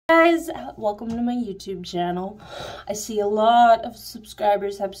Guys, welcome to my YouTube channel. I see a lot of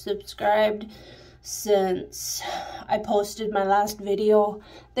subscribers have subscribed since I posted my last video.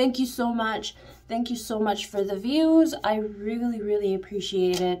 Thank you so much. Thank you so much for the views. I really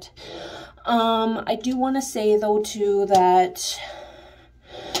appreciate it. I do want to say though too that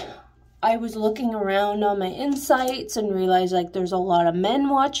I was looking around on my insights and realized like there's a lot of men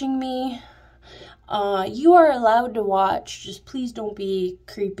watching me. You are allowed to watch, just please don't be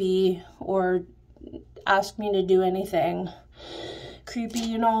creepy or ask me to do anything creepy,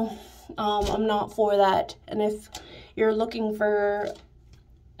 you know. I'm not for that. And if you're looking for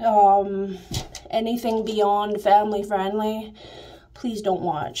anything beyond family friendly, please don't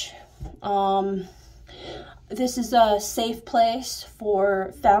watch. This is a safe place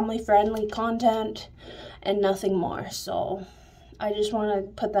for family friendly content and nothing more. So I just want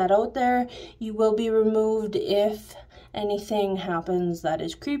to put that out there. You will be removed if anything happens that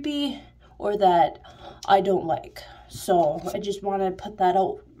is creepy or that I don't like. So I just want to put that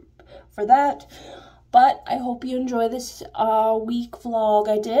out for that. But I hope you enjoy this week vlog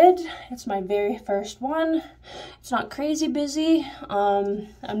I did. It's my very first one. It's not crazy busy. I'm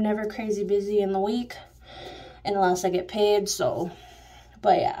never crazy busy in the week unless I get paid. So,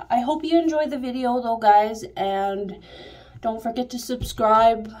 but yeah, I hope you enjoy the video though, guys, and don't forget to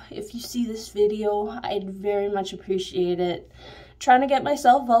subscribe if you see this video. I'd very much appreciate it. Trying to get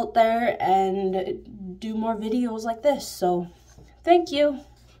myself out there and do more videos like this. So, thank you.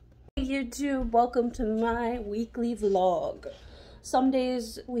 Hey YouTube, welcome to my weekly vlog. Some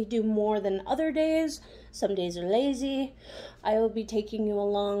days we do more than other days. Some days are lazy. I will be taking you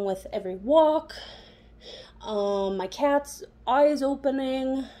along with every walk. My cat's eyes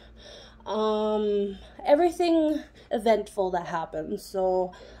opening. Everything eventful that happens.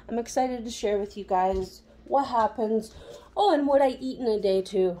 So I'm excited to share with you guys what happens. Oh, and what I eat in a day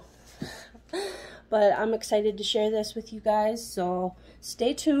too. But I'm excited to share this with you guys. So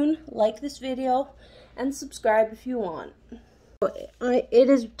stay tuned, like this video, and subscribe if you want. It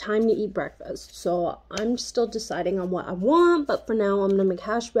is time to eat breakfast. So I'm still deciding on what I want, but for now I'm gonna make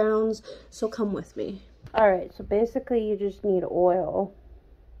hash browns. So come with me. Alright, so basically you just need oil.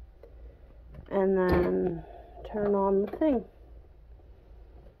 And then turn on the thing.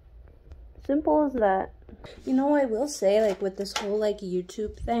 Simple as that. You know, I will say, like, with this whole, like,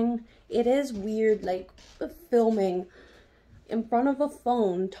 YouTube thing, it is weird, like, filming in front of a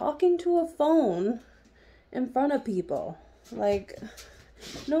phone, talking to a phone in front of people. Like,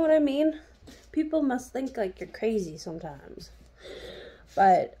 you know what I mean? People must think, like, you're crazy sometimes.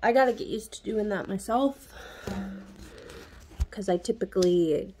 But I gotta get used to doing that myself. Because I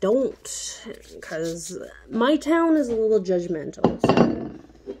typically don't, because my town is a little judgmental, so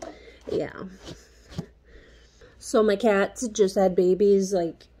yeah. So my cats just had babies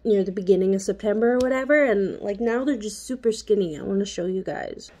like near the beginning of September or whatever, and like now they're just super skinny. I want to show you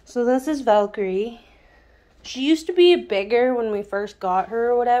guys. So this is Valkyrie. She used to be bigger when we first got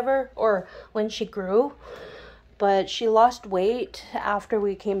her or whatever, or when she grew, but she lost weight after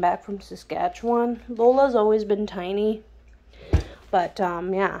we came back from Saskatchewan. Lola's always been tiny. But,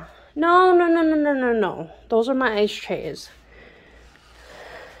 yeah. No. Those are my ice trays.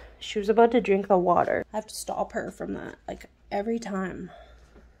 She was about to drink the water. I have to stop her from that, like, every time.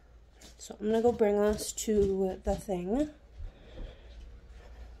 So, I'm gonna go bring us to the thing.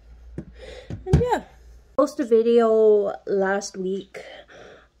 And, yeah. I posted a video last week.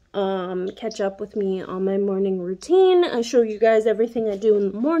 Catch up with me on my morning routine. I show you guys everything I do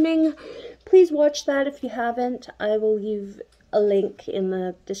in the morning. Please watch that if you haven't. I will leave a link in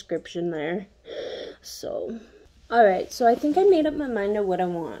the description there. So, alright, so I think I made up my mind of what I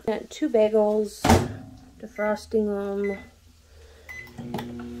want. I got 2 bagels, defrosting them,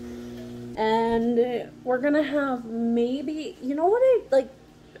 and we're gonna have maybe, you know what I like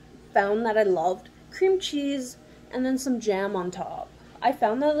found that I loved? Cream cheese and then some jam on top. I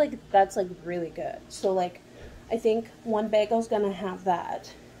found that like that's like really good. So like I think 1 bagel's gonna have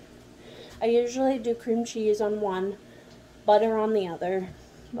that. I usually do cream cheese on one, butter on the other,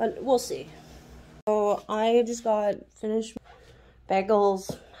 but we'll see. So I just got finished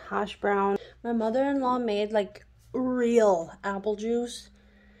bagels, hash brown. My mother-in-law made like real apple juice,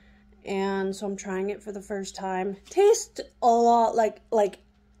 and so I'm trying it for the first time. Tastes a lot like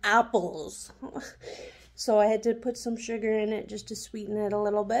apples. So I had to put some sugar in it just to sweeten it a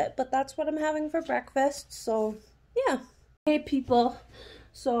little bit, but that's what I'm having for breakfast. So yeah. Hey people,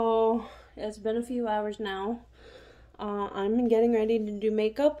 so it's been a few hours now. I'm getting ready to do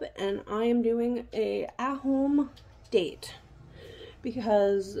makeup, and I am doing a at-home date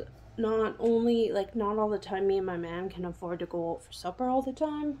because not only, like, not all the time me and my man can afford to go out for supper all the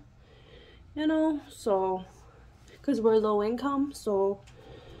time, you know, so, because we're low income, so,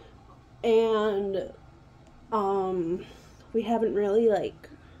 and, we haven't really, like,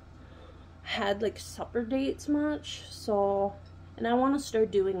 had, like, supper dates much, so, and I want to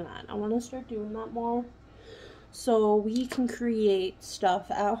start doing that. I want to start doing that more, so we can create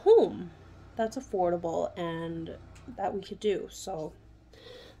stuff at home that's affordable and that we could do. So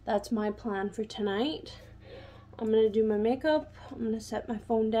that's my plan for tonight. I'm gonna do my makeup, I'm gonna set my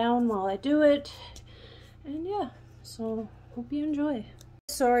phone down while I do it, and yeah, so hope you enjoy.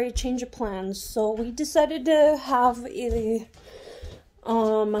 Sorry, change of plans. So we decided to have a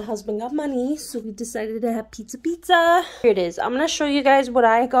my husband got money, so we decided to have pizza. Here it is. I'm gonna show you guys what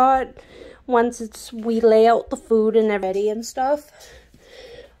I got once we lay out the food and everything and stuff.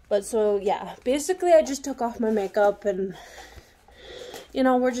 But so yeah, basically I just took off my makeup and, you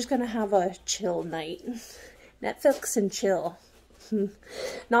know, we're just gonna have a chill night. Netflix and chill.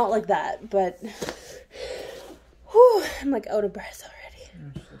 Not like that, but whew, I'm like out of breath already.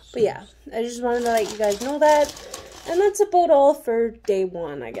 But yeah, I just wanted to let you guys know that. And that's about all for day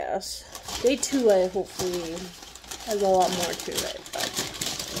one, I guess. Day two, I hopefully has a lot more to it,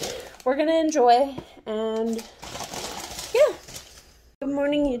 but we're gonna enjoy, and yeah. Good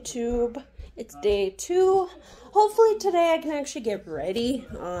morning, YouTube. It's day two. Hopefully today I can actually get ready.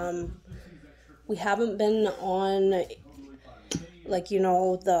 We haven't been on, like, you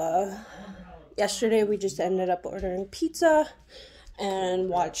know, yesterday we just ended up ordering pizza and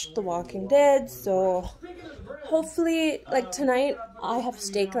watched The Walking Dead, so hopefully, like, tonight I have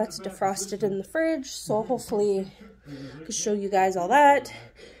steak that's defrosted in the fridge, so hopefully I can show you guys all that,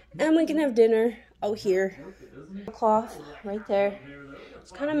 and we can have dinner out here. Cloth right there.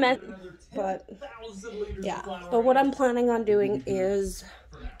 It's kind of messy, but yeah. But what I'm planning on doing is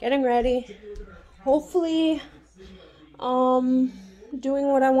getting ready, hopefully doing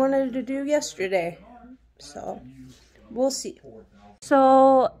what I wanted to do yesterday, so we'll see.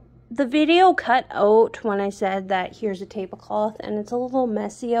 So the video cut out when I said that here's a tablecloth, and it's a little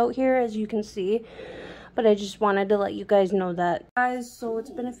messy out here, as you can see, but I just wanted to let you guys know that. Guys, so it's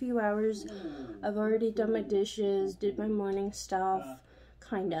been a few hours. I've already done my dishes, did my morning stuff,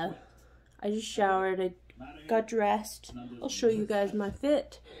 kinda. I just showered, I got dressed. I'll show you guys my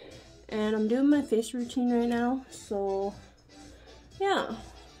fit, and I'm doing my face routine right now, so yeah,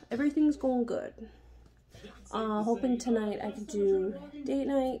 everything's going good. Hoping tonight I can do date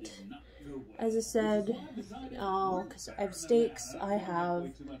night, as I said, because I have steaks, I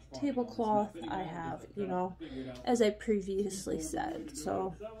have tablecloth, I have, you know, as I previously said.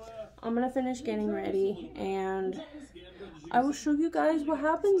 So I'm gonna finish getting ready, and I will show you guys what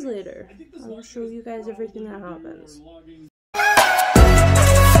happens later. I will show you guys everything that happens.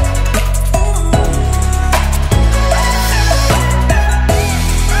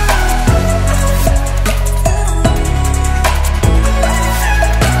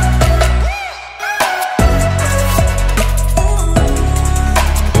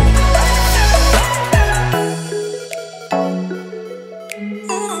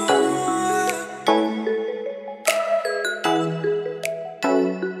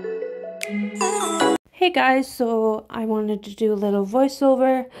 Hey guys, so I wanted to do a little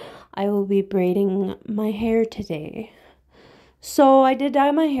voiceover. I will be braiding my hair today. So I did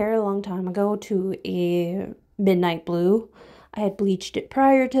dye my hair a long time ago to a midnight blue. I had bleached it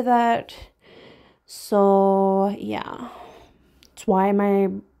prior to that. So yeah, that's why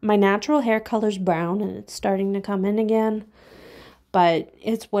my natural hair color's brown and it's starting to come in again. But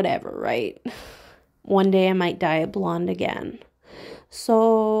it's whatever, right? One day I might dye it blonde again.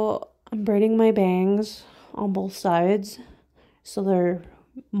 So I'm braiding my bangs on both sides so they're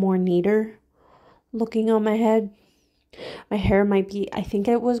more neater looking on my head. My hair might be, I think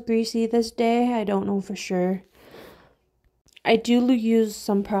it was greasy this day. I don't know for sure. I do use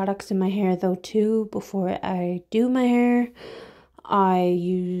some products in my hair though too before I do my hair. I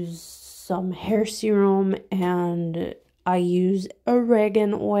use some hair serum and I use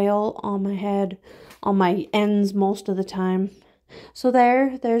oregano oil on my head, on my ends most of the time. So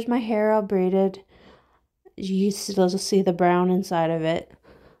there's my hair all braided. You still see the brown inside of it.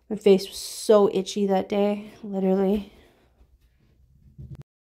 My face was so itchy that day, literally.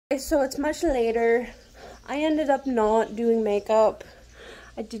 Okay, so it's much later. I ended up not doing makeup.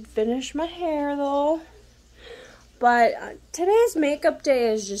 I did finish my hair though. But today's makeup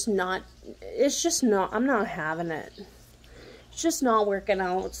day is just not, I'm not having it. It's just not working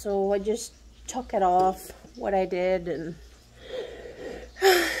out, so I just took it off, what I did, and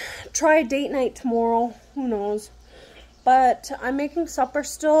try a date night tomorrow. Who knows? But I'm making supper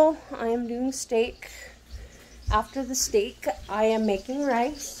still. I am doing steak. After the steak, I am making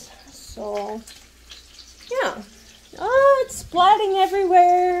rice. So, yeah. Oh, it's splatting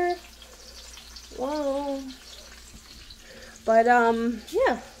everywhere. Wow. But,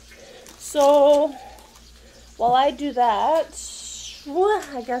 yeah. So, while I do that,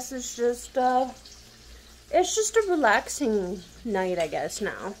 I guess it's just a relaxing night, I guess,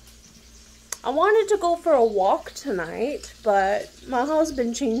 now. I wanted to go for a walk tonight, but my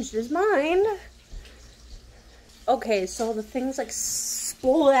husband changed his mind. Okay, so the thing's like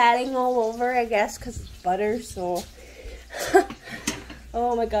splatting all over, I guess, because it's butter, so.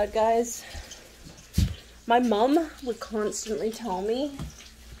 Oh my god, guys. My mom would constantly tell me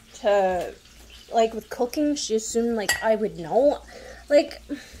to, like, with cooking, she assumed, like, I would know. Like,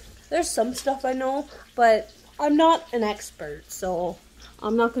 there's some stuff I know, but I'm not an expert, so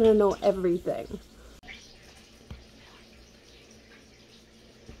I'm not gonna know everything.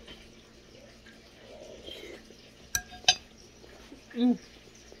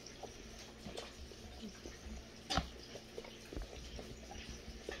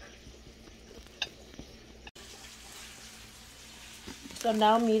 So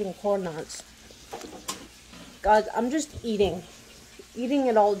now I'm eating corn nuts. Guys, I'm just eating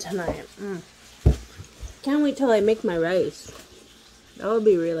it all tonight. Can't wait till I make my rice. That would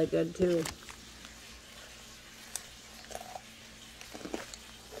be really good too.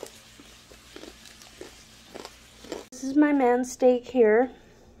 This is my man's steak here.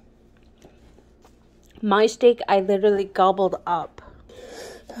 My steak I literally gobbled up.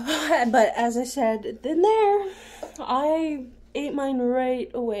 But as I said, then I ate mine right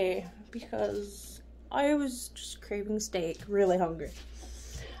away because I was just craving steak, really hungry.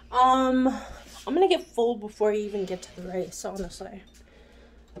 I'm gonna get full before I even get to the rice, honestly.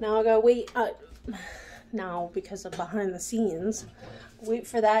 Now I gotta wait, now because of behind the scenes, wait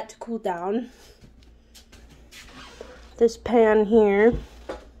for that to cool down. This pan here.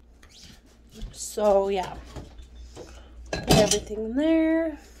 So yeah, put everything in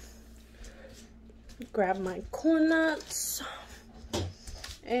there. Grab my corn nuts.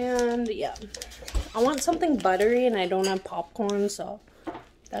 And yeah, I want something buttery and I don't have popcorn, so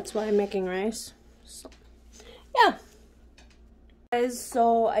that's why I'm making rice. So yeah. Guys,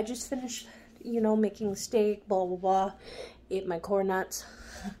 so I just finished, making steak, blah blah blah. Ate my corn nuts.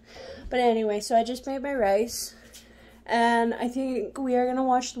 But anyway, so I just made my rice. And I think we are gonna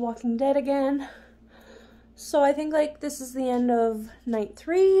watch The Walking Dead again. So I think like this is the end of night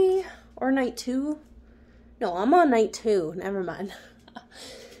 3 or night 2. No, I'm on night 2. Never mind.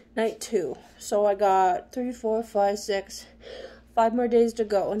 Night 2. So I got 3, 4, 5, 6, 5 more days to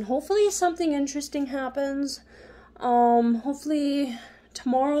go. And hopefully something interesting happens. Hopefully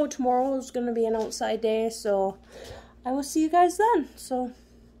tomorrow is going to be an outside day. So I will see you guys then. So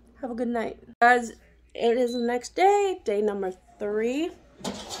have a good night. Guys, it is the next day. Day number 3.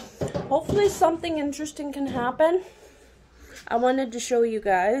 Hopefully something interesting can happen. I wanted to show you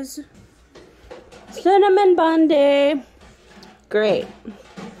guys. Cinnamon bun day. Great.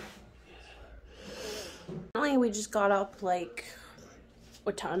 We just got up like,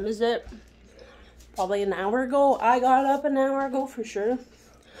 what time is it? Probably an hour ago. I got up an hour ago for sure.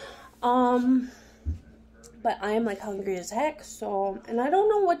 But I am like hungry as heck, so, and I don't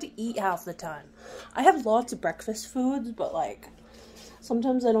know what to eat half the time. I have lots of breakfast foods, but like,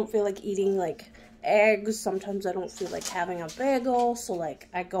 sometimes I don't feel like eating like eggs. Sometimes I don't feel like having a bagel, so like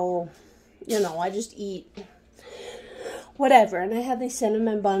I go, I just eat whatever. And I had these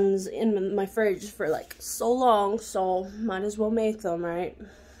cinnamon buns in my fridge for like so long, so might as well make them, right?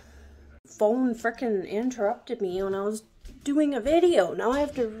 Phone freaking interrupted me when I was doing a video. Now I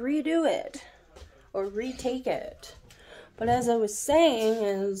have to redo it or retake it. But as I was saying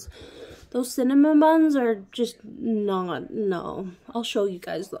is, those cinnamon buns are just not, no. I'll show you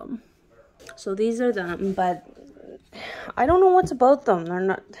guys them. So these are them, but I don't know what's about them. They're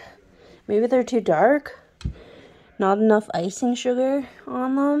not, maybe they're too dark. Not enough icing sugar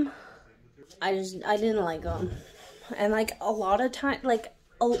on them. I didn't like them. And like a lot of time, like,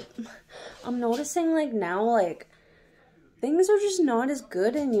 I'm noticing like now, like, things are just not as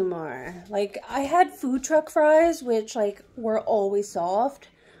good anymore. Like, I had food truck fries, which like were always soft,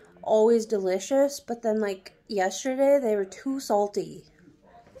 always delicious, but then like yesterday they were too salty.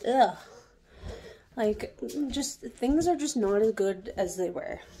 Ugh. Like, just things are just not as good as they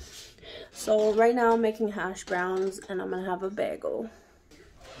were. So right now I'm making hash browns and I'm gonna have a bagel.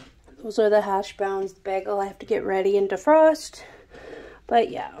 Those are the hash browns. The bagel I have to get ready and defrost. But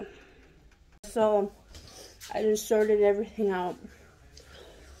yeah. So I just sorted everything out.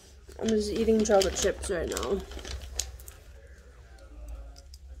 I'm just eating chocolate chips right now.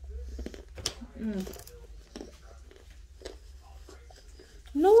 You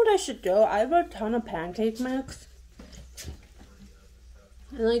know what I should do? I have a ton of pancake mix.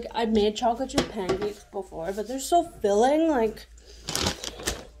 And like, I've made chocolate chip pancakes before, but they're so filling. Like,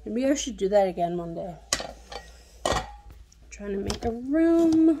 maybe I should do that again one day. Trying to make a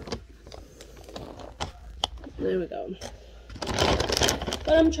room. There we go.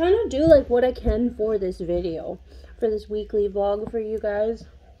 But I'm trying to do like what I can for this video, for this weekly vlog for you guys.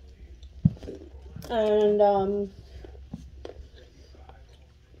 And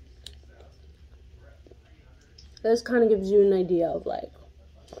this kind of gives you an idea of like,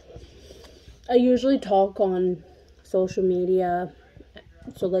 I usually talk on social media,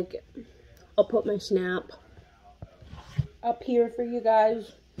 so like I'll put my snap up here for you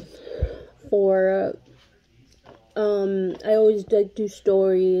guys. For I always like do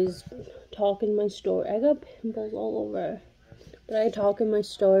stories, talk in my story. I got pimples all over, but I talk in my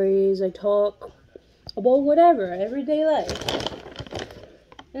stories. I talk about whatever, everyday life.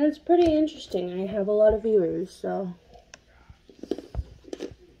 And it's pretty interesting. I have a lot of viewers, so.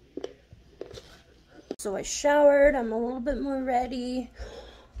 So I showered. I'm a little bit more ready.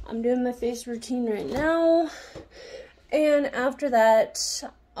 I'm doing my face routine right now. And after that,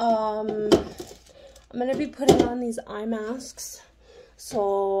 I'm going to be putting on these eye masks.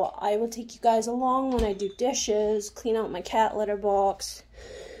 So I will take you guys along when I do dishes, clean out my cat litter box,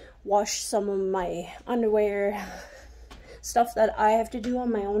 wash some of my underwear, stuff that I have to do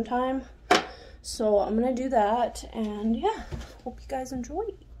on my own time. So I'm gonna do that, and yeah, hope you guys enjoy.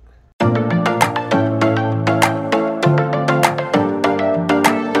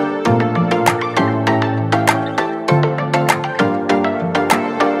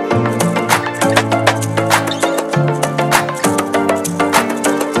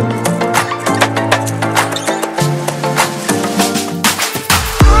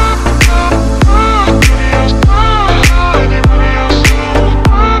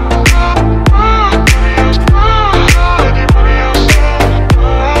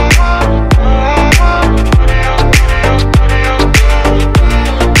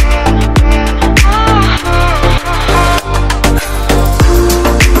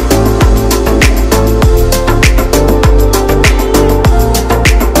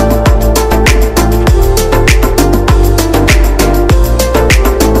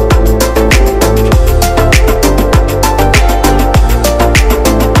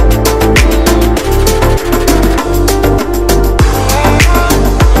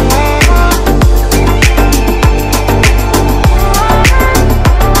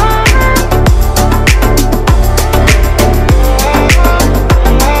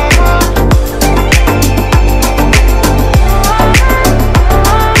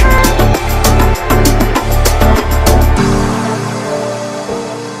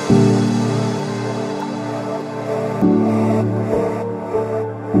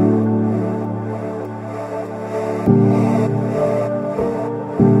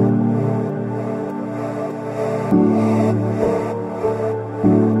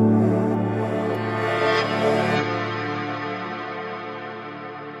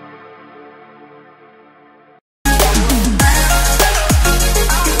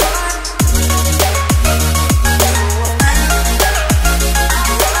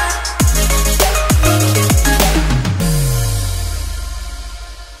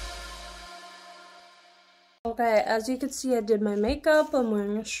 Okay, as you can see, I did my makeup. I'm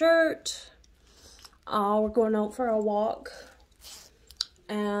wearing a shirt. We're going out for a walk.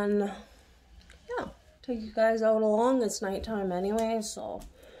 And yeah, take you guys out along. It's nighttime anyway, so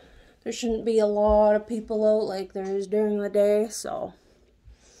there shouldn't be a lot of people out like there is during the day. So,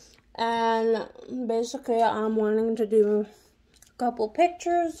 and basically I'm wanting to do a couple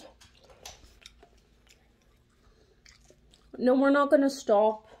pictures. No, we're not going to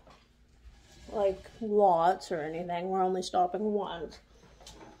stop like lots or anything. We're only stopping once,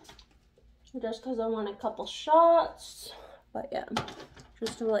 just because I want a couple shots. But yeah,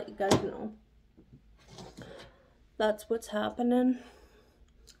 just to let you guys know, that's what's happening.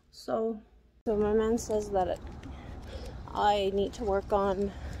 So my man says that I need to work on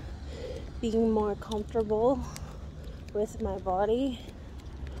being more comfortable with my body,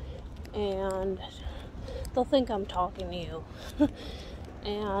 and they'll think I'm talking to you.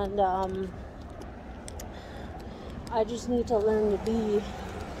 And I just need to learn to be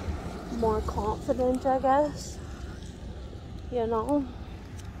more confident, I guess. You know?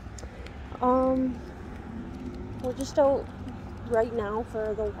 We're just out right now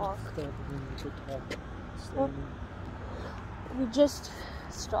for the walk. Well, we just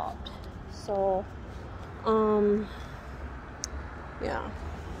stopped. So, yeah.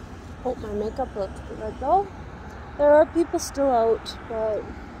 Hope my makeup looks good though. There are people still out, but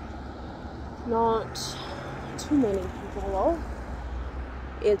not too many people though.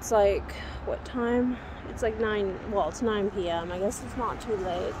 It's like, what time? It's like 9, well, it's 9 p.m. I guess it's not too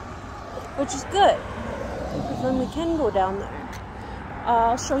late, which is good, because then we can go down there.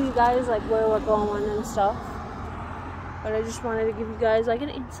 I'll show you guys like where we're going and stuff, but I just wanted to give you guys like an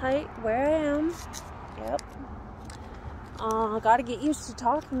insight where I am. Yep. Gotta get used to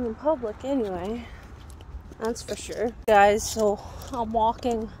talking in public anyway. That's for sure. Guys, so I'm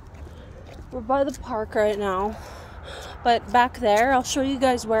walking. We're by the park right now. But back there, I'll show you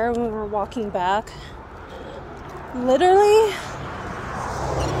guys where when we're walking back. Literally,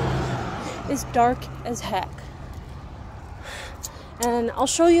 it's dark as heck. And I'll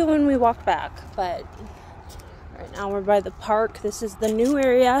show you when we walk back. But right now we're by the park. This is the new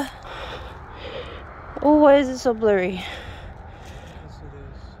area. Oh, why is it so blurry?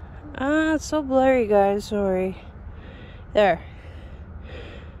 It's so blurry, guys. Sorry. There.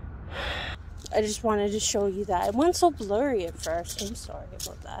 I just wanted to show you that. It went so blurry at first. I'm sorry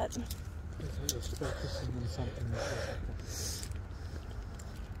about that.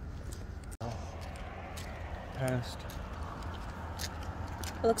 Past.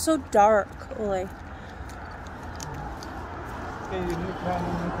 It looks so dark, Ole.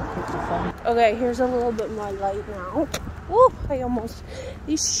 Okay, here's a little bit more light now. Woo!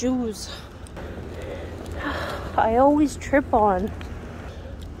 These shoes, I always trip on.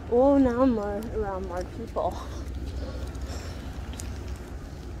 Oh, now I'm around more people.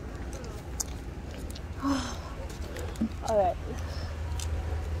 Alright.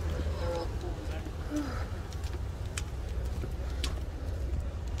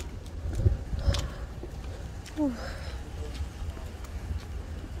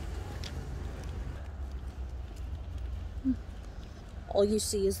 All you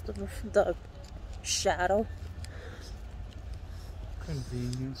see is the shadow.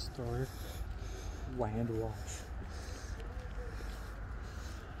 Convenience store. Land wash.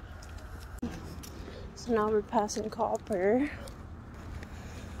 So now we're passing Copper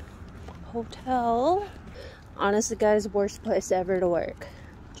Hotel. Honestly, guys, worst place ever to work.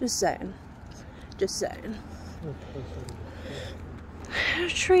 Just saying. Just saying.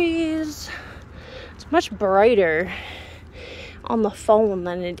 Trees. It's much brighter on the phone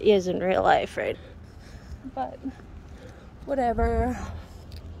than it is in real life, right? But whatever.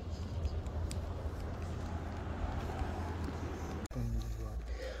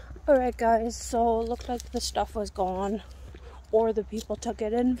 Alright guys, so it looked like the stuff was gone, or the people took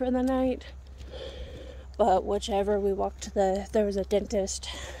it in for the night. But whichever, we walked to there was a dentist,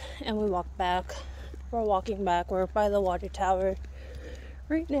 and we walked back. We're walking back. We're by the water tower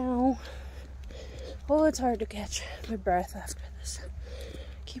right now. Oh, it's hard to catch my breath after this.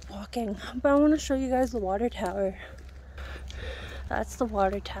 Keep walking. But I want to show you guys the water tower. That's the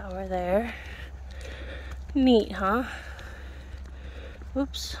water tower there. Neat, huh?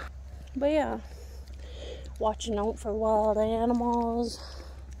 Oops. But yeah, watching out for wild animals.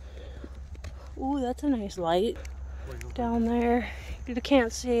 Ooh, that's a nice light down there. You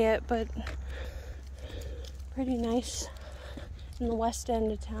can't see it, but pretty nice in the west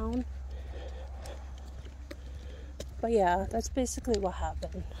end of town. But yeah, that's basically what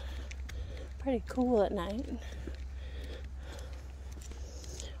happened. Pretty cool at night.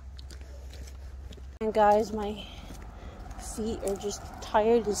 And guys, my feet are just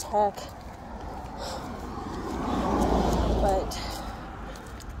tired as heck. But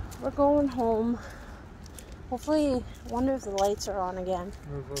we're going home. Hopefully, I wonder if the lights are on again.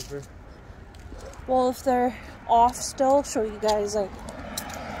 Move over. Well, if they're off still, show you guys like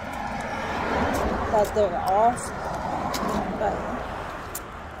that they're off. But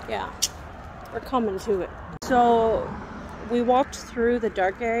yeah, we're coming to it. So we walked through the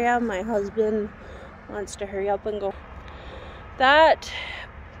dark area. My husband wants to hurry up and go.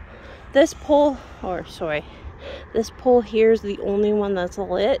 This pole here is the only one that's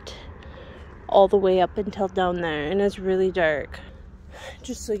lit all the way up until down there, and it's really dark.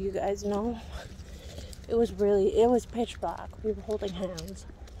 Just so you guys know, it was pitch black. We were holding hands,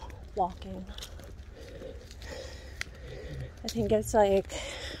 walking. I think it's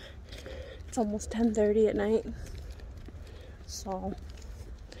almost 10:30 at night. So,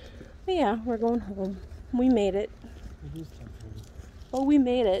 but yeah, we're going home. We made it. It is 10:30. Oh, we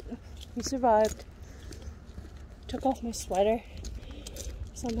made it. We survived. Took off my sweater.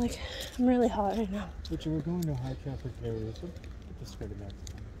 So I'm really hot right now. But you were going to high traffic areas. Put the sweater back on.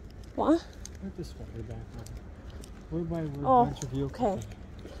 What? Put the sweater back on. We're by a bunch of vehicles. Okay.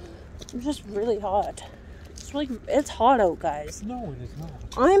 I'm just really hot. It's It's like, it's hot out, guys. No, it is not.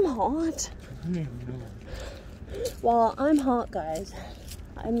 I'm hot. No. Well, I'm hot, guys.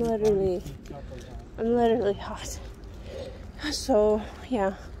 I'm literally hot. So,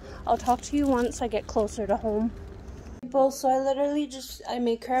 yeah. I'll talk to you once I get closer to home. People, so I literally I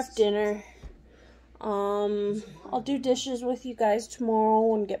made craft dinner. I'll do dishes with you guys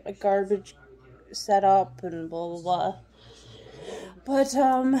tomorrow and get my garbage set up and blah, blah, blah. But,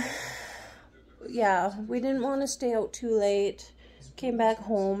 yeah, we didn't want to stay out too late. Came back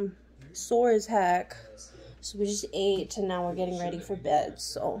home, sore as heck. So we just ate, and now we're getting ready for bed.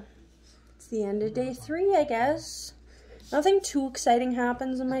 So it's the end of day 3, I guess. Nothing too exciting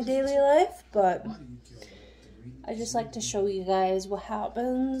happens in my daily life, but I just like to show you guys what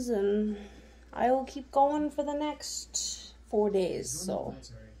happens, and I will keep going for the next 4 days. So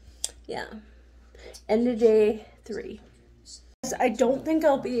yeah, end of day 3. I don't think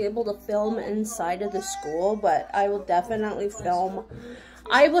I'll be able to film inside of the school, but I will definitely film.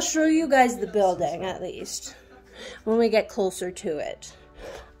 I will show you guys the building, at least, when we get closer to it.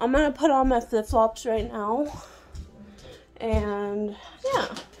 I'm going to put on my flip-flops right now. And, yeah.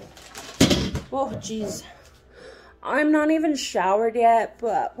 Oh, jeez. I'm not even showered yet,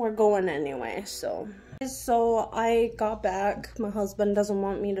 but we're going anyway, so. So I got back. My husband doesn't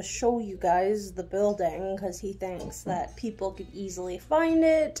want me to show you guys the building because he thinks that people could easily find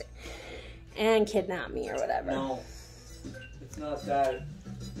it and kidnap me or whatever. No, it's not that.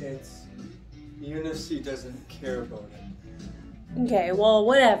 It's UNSC doesn't care about it. Okay, well,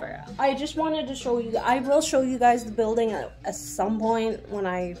 whatever. I just wanted to show you. I will show you guys the building at some point when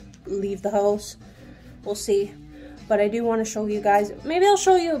I leave the house. We'll see. But I do want to show you guys. Maybe I'll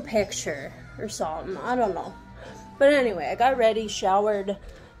show you a picture or something. I don't know. But anyway, I got ready, showered,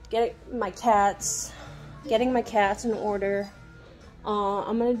 getting my cats in order.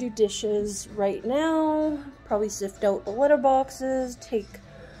 I'm gonna do dishes right now. Probably sift out the litter boxes, take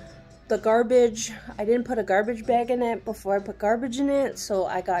the garbage. I didn't put a garbage bag in it before I put garbage in it, so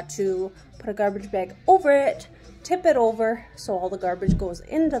I got to put a garbage bag over it, tip it over, so all the garbage goes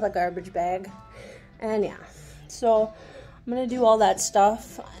into the garbage bag. And yeah, so I'm gonna do all that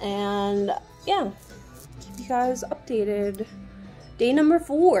stuff, and yeah, keep you guys updated. Day number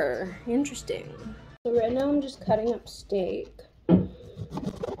 4, interesting. So right now I'm just cutting up steak.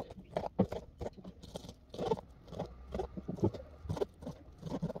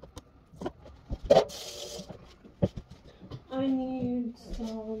 I need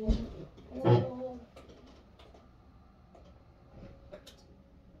some oil.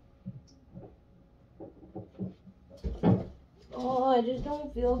 Oh, I just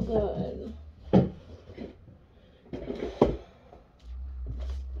don't feel good.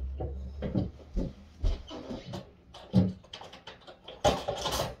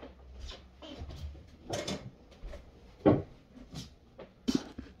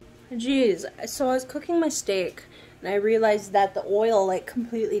 Jeez, so I was cooking my steak and I realized that the oil like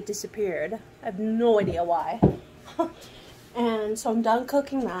completely disappeared. I have no idea why. And so I'm done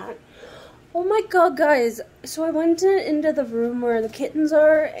cooking that. Oh my god, guys, so I went into the room where the kittens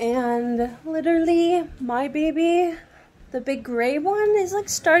are, and literally my baby, the big gray one, is like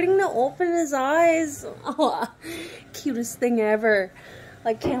starting to open his eyes. Oh, cutest thing ever.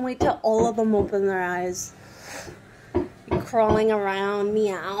 Like, can't wait till all of them open their eyes. Crawling around,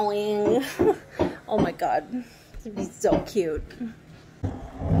 meowing. Oh my god, it'd be so cute.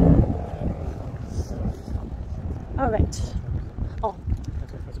 Alright. Oh.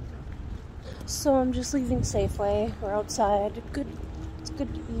 So I'm just leaving Safeway. We're outside. It's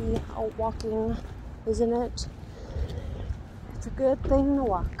good to be out walking, isn't it? It's a good thing to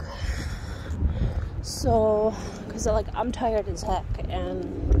walk. So, because like I'm tired as heck,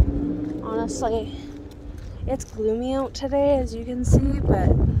 and honestly, it's gloomy out today, as you can see, but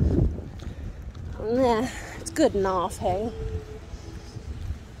it's good enough, hey?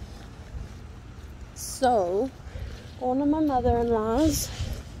 So, going to my mother-in-law's.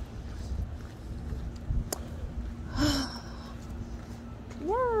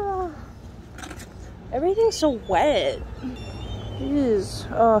 Yeah. Everything's so wet. Jeez.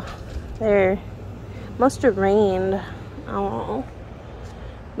 Oh, there. Must have rained. I don't know.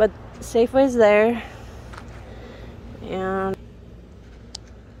 But Safeway's there. And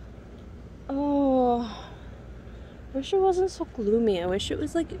oh, I wish it wasn't so gloomy. I wish it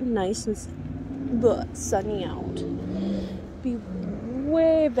was like nice and sunny out. Be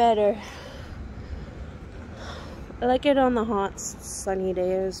way better. I like it on the hot sunny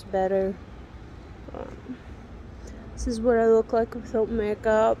days better. This is what I look like without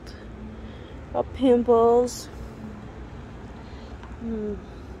makeup. Got pimples.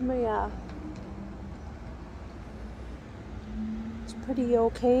 But yeah. pretty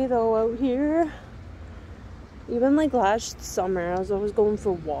okay though out here. Even like last summer, I was always going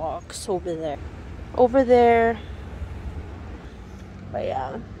for walks over there. But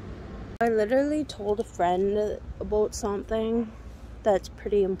yeah, I literally told a friend about something that's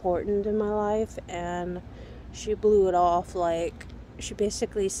pretty important in my life, and she blew it off. Like, she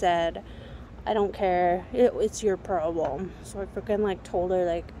basically said, I don't care, it's your problem. So I freaking like told her,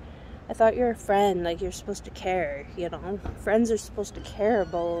 like, I thought you're a friend, like you're supposed to care, you know? Friends are supposed to care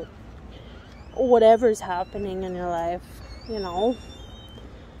about whatever's happening in your life, you know?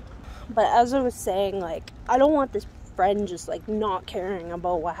 But as I was saying, like, I don't want this friend just like not caring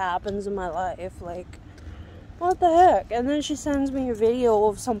about what happens in my life. Like, what the heck? And then she sends me a video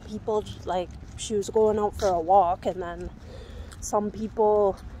of some people, like, she was going out for a walk, and then some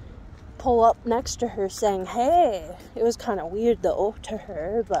people pull up next to her saying, hey. It was kind of weird though to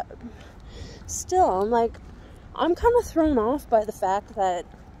her, but still, I'm kind of thrown off by the fact that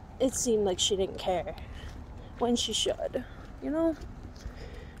it seemed like she didn't care when she should, you know?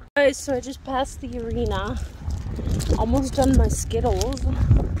 Alright, so I just passed the arena, almost done my Skittles.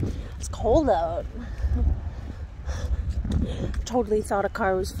 It's cold out. Totally thought a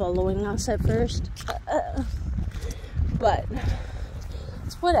car was following us at first, but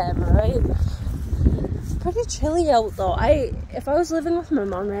it's whatever, right? It's pretty chilly out though. If I was living with my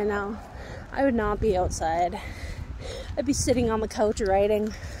mom right now, I would not be outside. I'd be sitting on the couch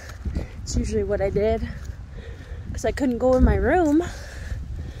writing. It's usually what I did, because I couldn't go in my room.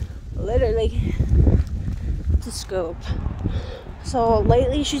 Literally, it's a scoop. So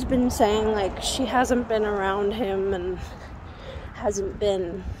lately she's been saying like she hasn't been around him and hasn't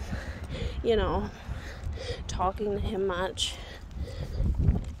been, you know, talking to him much.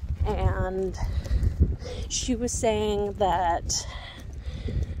 And she was saying that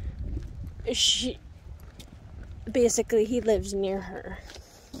basically he lives near her.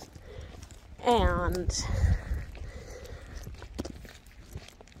 And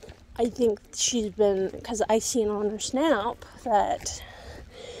I think she's been, because I seen on her snap that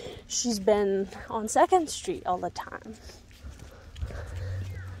she's been on 2nd Street all the time.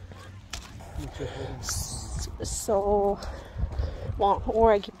 So, well,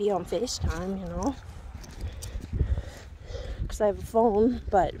 or I could be on FaceTime, you know, because I have a phone,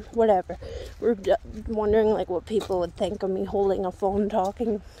 but whatever. We're wondering like what people would think of me holding a phone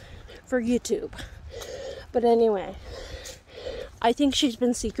talking for YouTube. But anyway, I think she's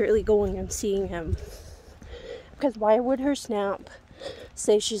been secretly going and seeing him, because why would her snap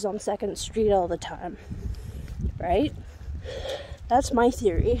say she's on 2nd Street all the time, right? That's my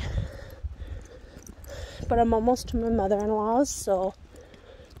theory. But I'm almost to my mother-in-law's, so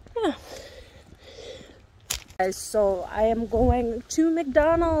yeah. Guys, so I am going to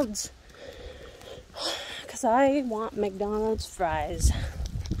McDonald's because I want McDonald's fries.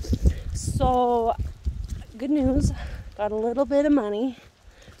 So, good news, got a little bit of money,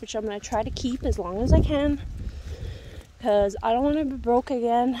 which I'm going to try to keep as long as I can, because I don't want to be broke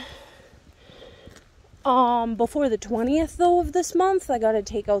again. Before the 20th though of this month, I got to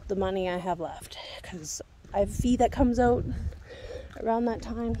take out the money I have left, because I have a fee that comes out around that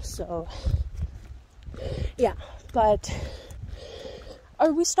time, so yeah. But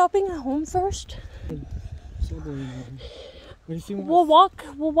are we stopping at home first? Subway. What if you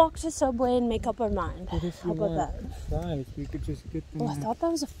want? We'll walk to Subway and make up our mind. What if you want fries? We could just get them. Oh, I thought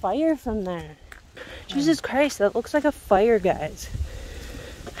that was a fire from there. Jesus Christ, that looks like a fire, guys.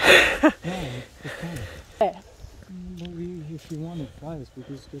 Yeah, it's fine. Okay. If you wanted fries, we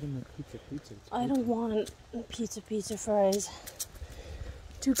could just get them at Pizza. I don't want pizza fries.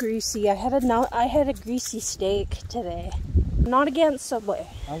 Too greasy. I had a greasy steak today. Not against Subway.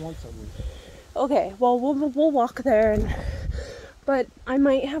 I want Subway. Okay, well we'll walk there, but I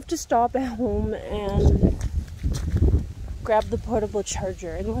might have to stop at home and grab the portable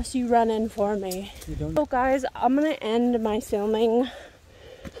charger unless you run in for me. So guys, I'm gonna end my filming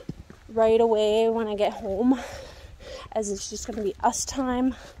right away when I get home, as it's just gonna be us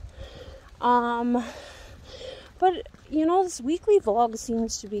time. But you know, this weekly vlog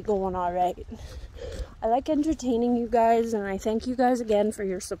seems to be going all right. I like entertaining you guys, and I thank you guys again for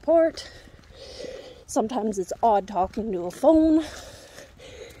your support. Sometimes it's odd talking to a phone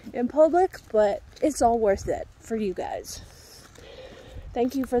in public, but it's all worth it for you guys.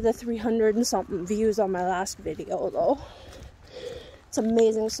 Thank you for the 300 and something views on my last video though. It's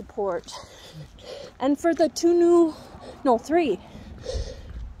amazing support. And for the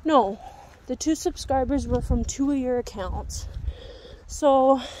the 2 subscribers were from 2 of your accounts.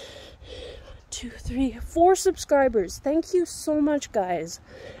 So 2, 3, 4 subscribers. Thank you so much, guys.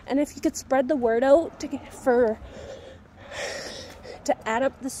 And if you could spread the word out to add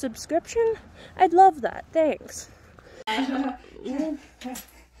up the subscription, I'd love that. Thanks. As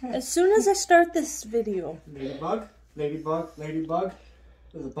soon as I start this video. Ladybug, ladybug, ladybug.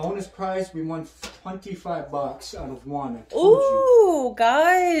 There's a bonus prize. We won $25 out of one. I told you.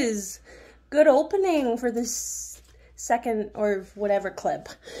 Guys. Good opening for this second or whatever clip.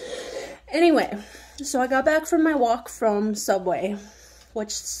 Anyway, so I got back from my walk from Subway.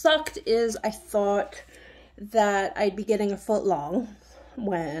 Which sucked is I thought that I'd be getting a foot long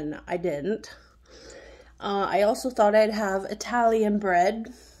when I didn't. I also thought I'd have Italian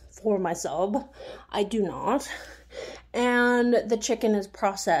bread for my sub. I do not. And the chicken is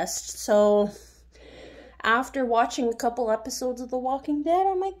processed. So after watching a couple episodes of The Walking Dead,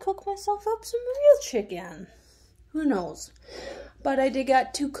 I might cook myself up some real chicken. Who knows? But I did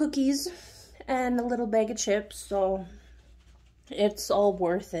get 2 cookies and a little bag of chips, so it's all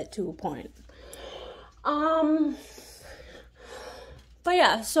worth it to a point. But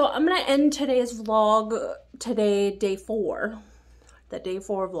yeah, so I'm gonna end today's vlog today, day 4, the day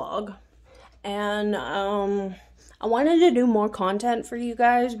 4 vlog, and I wanted to do more content for you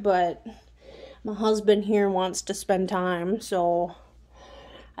guys, but my husband here wants to spend time, so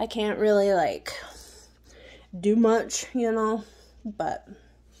I can't really like do much, you know. But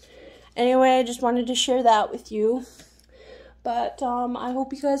anyway, I just wanted to share that with you. But I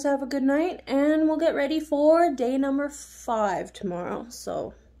hope you guys have a good night, and we'll get ready for day number 5 tomorrow.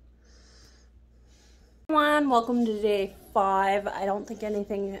 So, everyone, welcome to day 5. I don't think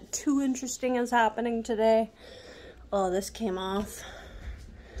anything too interesting is happening today. Oh, this came off.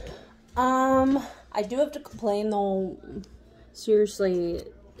 I do have to complain though. Seriously,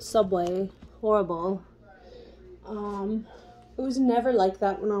 Subway, horrible. It was never like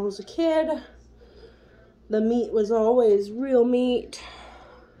that when I was a kid. The meat was always real meat.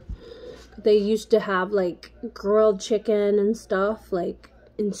 They used to have like grilled chicken and stuff, like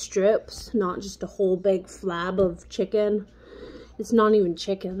in strips, not just a whole big flab of chicken. It's not even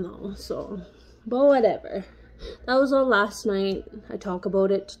chicken though, so, but whatever. That was all last night. I talked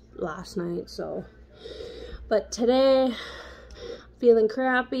about it last night, so. But today, feeling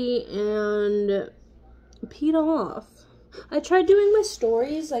crappy and peed off. I tried doing my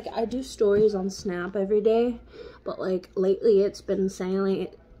stories, like I do stories on Snap every day, but like lately it's been saying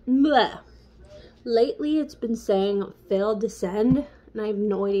lately it's been saying failed to send, and I have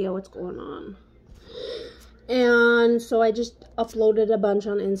no idea what's going on. And so I just uploaded a bunch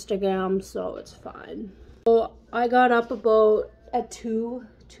on Instagram, so it's fine. So I got up about at 2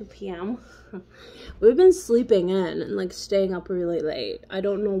 p.m. We've been sleeping in and like staying up really late. I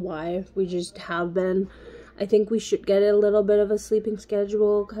don't know why, we just have been. I think we should get a little bit of a sleeping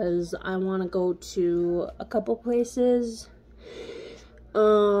schedule because I want to go to a couple places.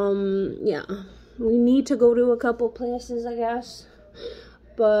 Yeah, we need to go to a couple places, I guess.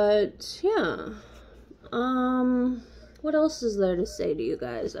 But yeah, what else is there to say to you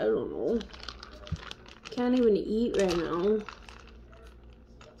guys? I don't know. Can't even eat right now.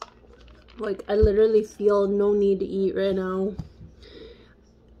 Like, I literally feel no need to eat right now.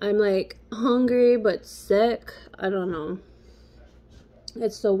 I'm like hungry but sick. I don't know.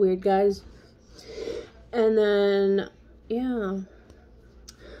 It's so weird, guys. And then yeah,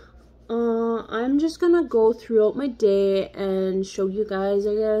 I'm just gonna go throughout my day and show you guys,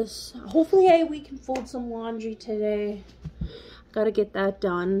 I guess. Hopefully we can fold some laundry today. Gotta get that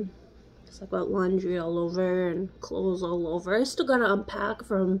done because I've got laundry all over and clothes all over. I still gotta unpack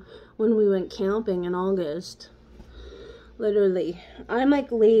from when we went camping in August. Literally, I'm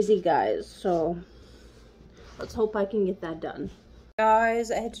like lazy, guys, so let's hope I can get that done.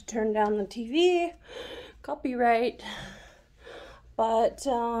 Guys, I had to turn down the TV, copyright, but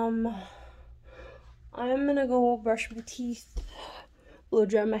I'm gonna go brush my teeth, blow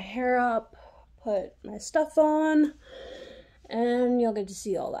dry my hair up, put my stuff on, and you'll get to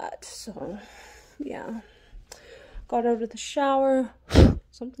see all that. So yeah, got out of the shower.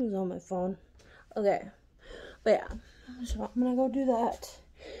 Something's on my phone. Okay, but yeah. So I'm gonna go do that,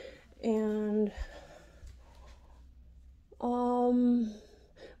 and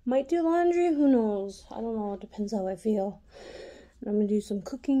might do laundry, who knows, I don't know, it depends how I feel. And I'm gonna do some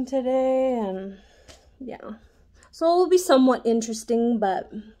cooking today, and yeah, so it will be somewhat interesting, but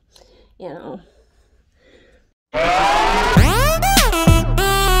you know.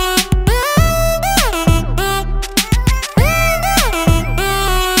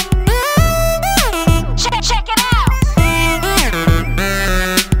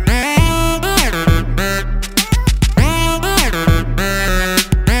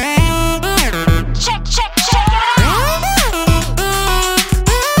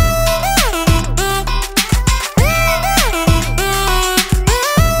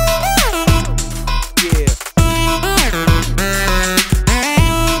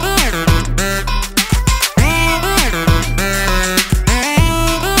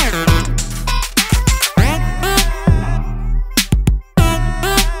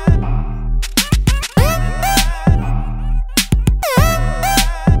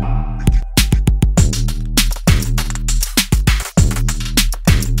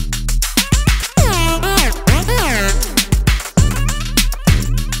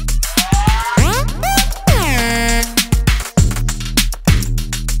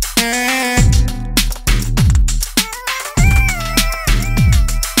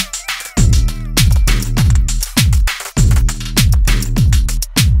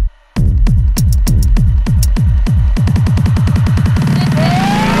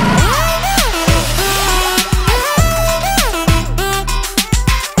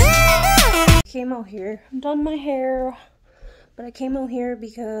 here. I'm done my hair, but I came out here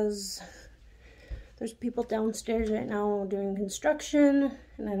because there's people downstairs right now doing construction,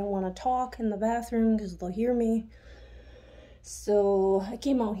 and I don't want to talk in the bathroom because they'll hear me. So I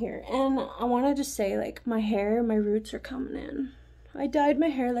came out here, and I wanted to say, like, my hair, my roots are coming in. I dyed my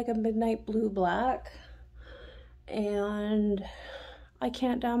hair like a midnight blue black, and I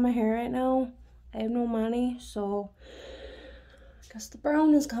can't dye my hair right now. I have no money, so I guess the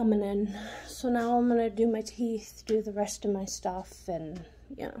brown is coming in. So now I'm gonna do my teeth, do the rest of my stuff, and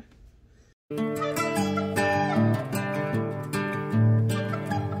yeah.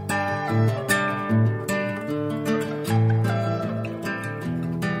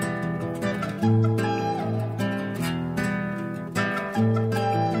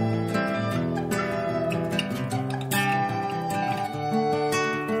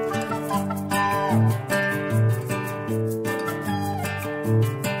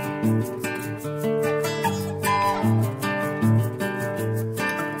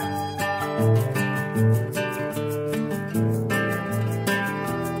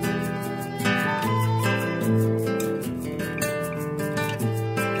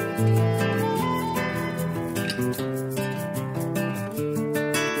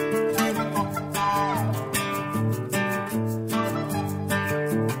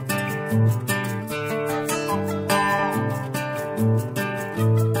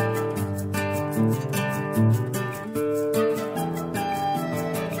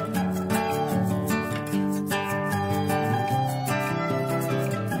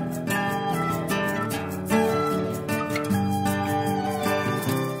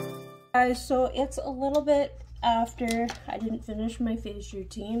 Guys, so it's a little bit after I didn't finish my face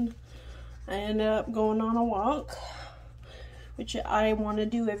routine. I ended up going on a walk, which I want to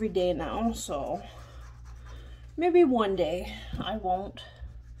do every day now, so maybe one day I won't.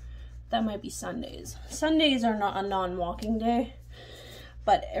 That might be Sundays. Sundays are not a non-walking day,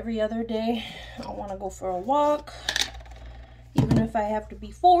 but every other day I want to go for a walk, even if I have to be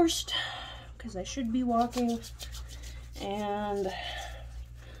forced, because I should be walking. And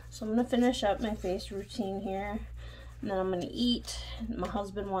so I'm going to finish up my face routine here, and then I'm going to eat. My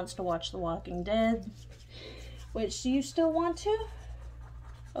husband wants to watch The Walking Dead, which, do you still want to?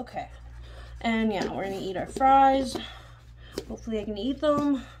 Okay. And yeah, we're going to eat our fries. Hopefully I can eat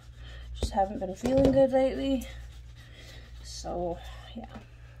them. Just haven't been feeling good lately. So yeah,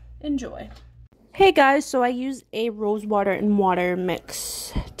 enjoy. Hey guys, so I use a rose water and water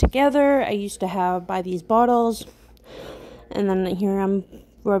mix together. I used to buy these bottles, and then here I'm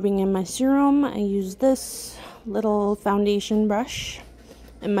rubbing in my serum. I use this little foundation brush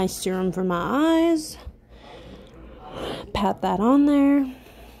and my serum for my eyes. Pat that on there.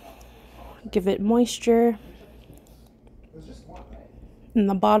 Give it moisture. In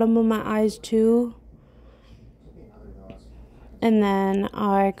the bottom of my eyes too. And then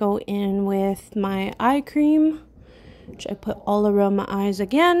I go in with my eye cream, which I put all around my eyes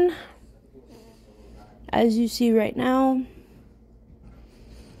again, as you see right now.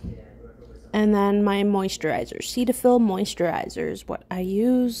 And then my moisturizer, Cetaphil moisturizer is what I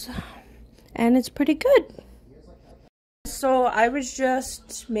use, and it's pretty good. So I was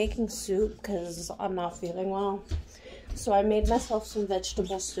just making soup because I'm not feeling well. So I made myself some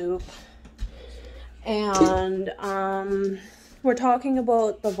vegetable soup, and we're talking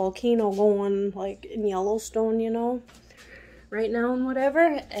about the volcano going like in Yellowstone, you know, right now and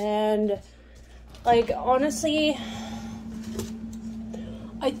whatever. And like, honestly,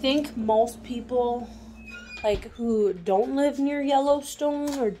 I think most people, like, who don't live near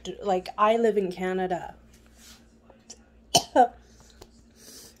Yellowstone, or, like, I live in Canada.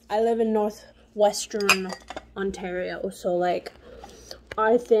 I live in northwestern Ontario, so, like,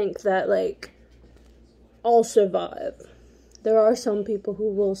 I think that, like, I'll survive. There are some people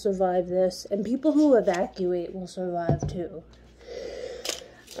who will survive this, and people who evacuate will survive, too.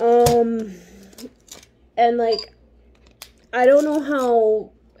 And, like, I don't know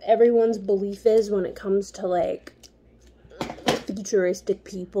how everyone's belief is when it comes to, like, futuristic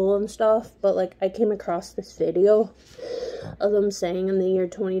people and stuff, but, like, I came across this video of them saying in the year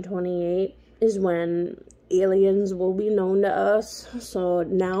 2028 is when aliens will be known to us. So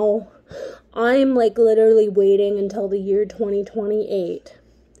now I'm, like, literally waiting until the year 2028.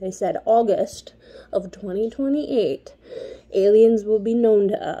 They said August of 2028, aliens will be known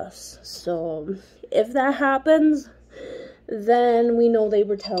to us. So if that happens, then we know they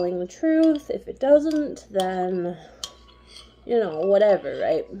were telling the truth. If it doesn't, then, you know, whatever,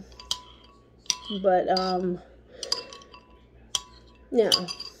 right? But, yeah.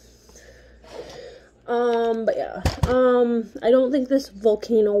 But yeah, I don't think this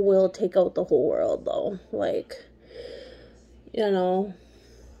volcano will take out the whole world though. Like, you know,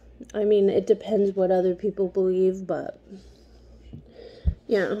 I mean, it depends what other people believe, but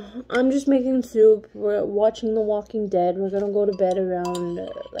yeah, I'm just making soup. We're watching The Walking Dead. We're gonna go to bed around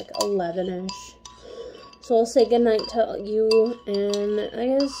like 11ish. So I'll say goodnight to you, and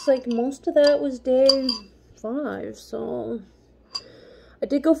I guess like most of that was day 5, so I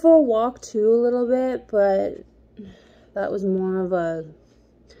did go for a walk too a little bit, but that was more of a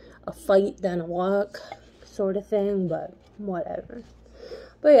fight than a walk sort of thing, but whatever.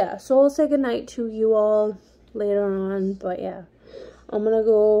 But yeah, so I'll say goodnight to you all later on, but yeah, I'm gonna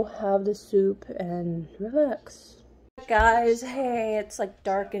go have the soup and relax. Guys, hey, it's like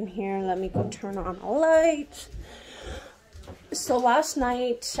dark in here. Let me go turn on a light. So last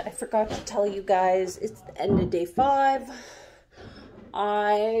night, I forgot to tell you guys, it's the end of day 5.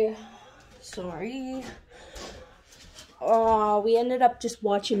 We ended up just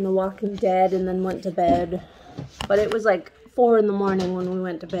watching The Walking Dead and then went to bed. But it was like 4 in the morning when we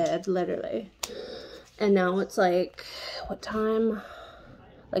went to bed, literally. And now it's like, what time?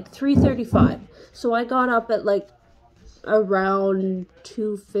 Like 3:35. So I got up at like around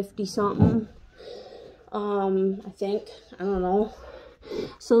 2:50 something. I think. I don't know.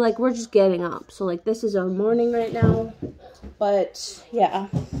 So like we're just getting up. So like this is our morning right now. But yeah.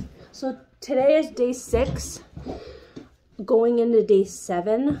 So today is day 6. Going into day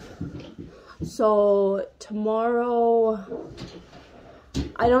 7. So tomorrow,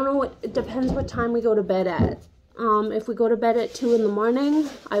 I don't know, it depends what time we go to bed at. If we go to bed at 2 in the morning,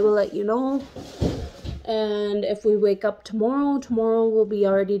 I will let you know. And if we wake up tomorrow will be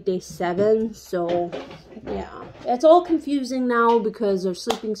already day 7. So yeah, it's all confusing now because our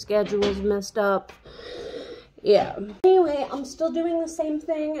sleeping schedule is messed up. Yeah. Anyway, I'm still doing the same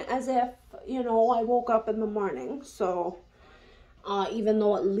thing as if, you know, I woke up in the morning. So even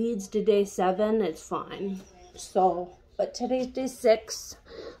though it leads to day 7, it's fine. So, but today's day 6,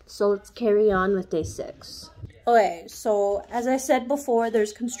 so let's carry on with day 6. Okay, so as I said before,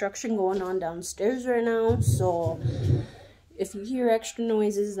 there's construction going on downstairs right now, so if you hear extra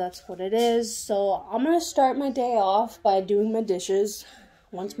noises, that's what it is. So I'm gonna start my day off by doing my dishes.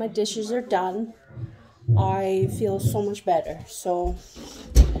 Once my dishes are done, I feel so much better. So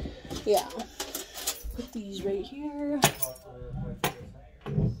yeah, put these right here.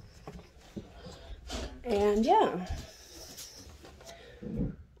 And yeah,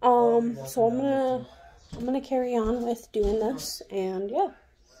 so I'm gonna carry on with doing this, and yeah.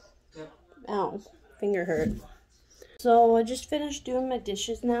 Ow, finger hurt. So I just finished doing my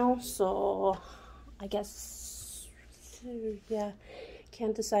dishes now, so I guess, yeah,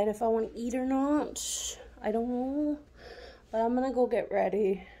 can't decide if I want to eat or not. I don't know, but I'm gonna go get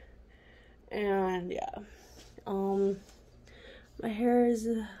ready, and yeah. My hair is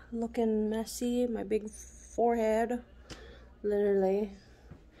looking messy, my big forehead, literally.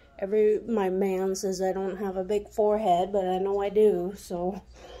 My man says I don't have a big forehead, but I know I do, so.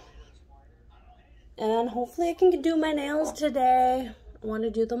 And hopefully I can do my nails today. I want to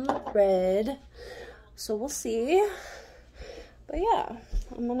do them red, so we'll see. But yeah,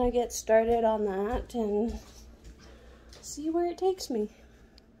 I'm gonna get started on that and see where it takes me.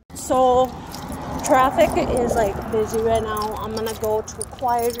 So traffic is like busy right now. I'm gonna go to a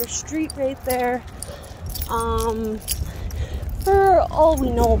quieter street right there. For all we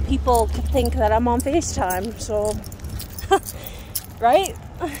know, people could think that I'm on FaceTime, so right?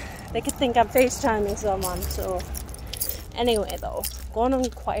 They could think I'm FaceTiming someone. So anyway, though, going on a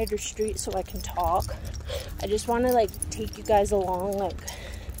quieter street so I can talk. I just want to like take you guys along like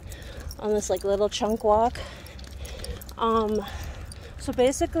on this like little chunk walk. So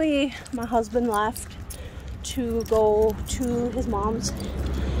basically my husband left to go to his mom's,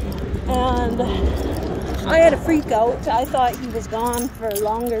 and I had a freak out. I thought he was gone for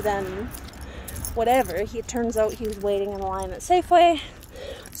longer than whatever. It turns out he was waiting in a line at Safeway.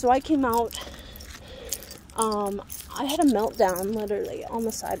 So I came out. I had a meltdown literally on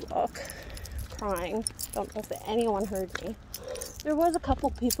the sidewalk, crying. Don't know if anyone heard me. There was a couple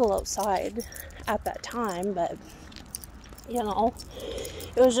people outside at that time, but you know,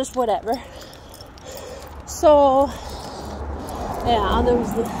 it was just whatever. So yeah, there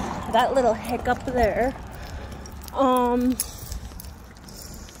was that little hiccup there.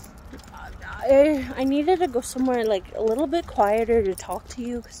 I needed to go somewhere like a little bit quieter to talk to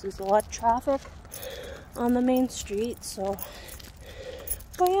you because there's a lot of traffic on the main street. So,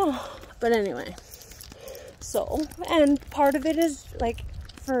 but yeah, but anyway, so, and part of it is like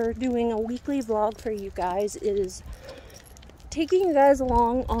for doing a weekly vlog for you guys is taking you guys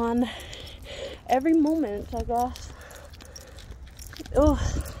along on every moment, I guess. Oh,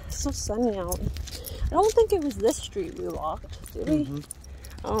 it's so sunny out. I don't think it was this street we walked, did we?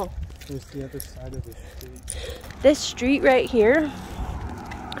 Oh. It was the other side of the street. This street right here,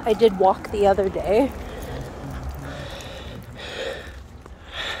 I did walk the other day.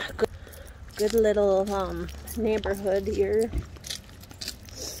 Good little neighborhood here.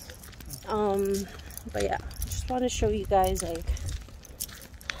 But yeah, just want to show you guys like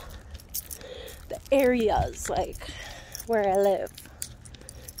the areas like where I live.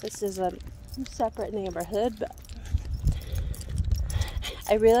 This is a separate neighborhood, but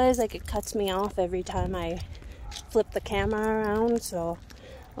I realize like it cuts me off every time I flip the camera around, so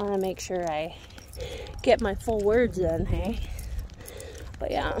I want to make sure I get my full words in, hey?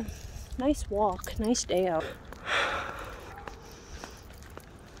 But yeah, nice walk, nice day out.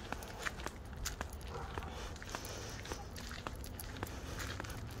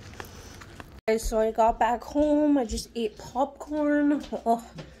 So I got back home, I just ate popcorn. Oh,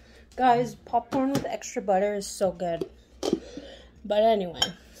 guys, popcorn with extra butter is so good. But anyway,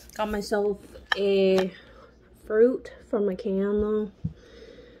 got myself a fruit from a can though,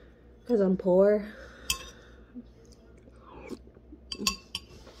 because I'm poor.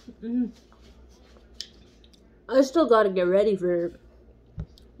 I still gotta get ready for,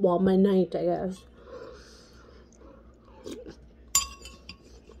 well, my night, I guess.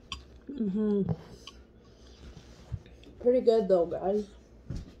 Pretty good though, guys.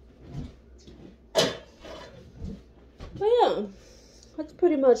 But yeah, that's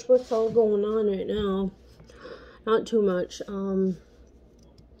pretty much what's all going on right now. Not too much. I'm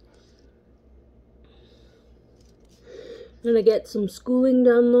gonna get some schooling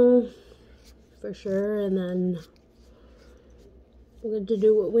done though, for sure, and then we're going to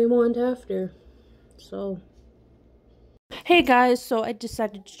do what we want after. So hey guys, so I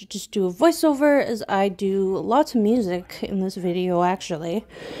decided to just do a voiceover as I do lots of music in this video actually.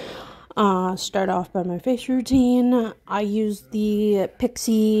 Start off by my face routine. I use the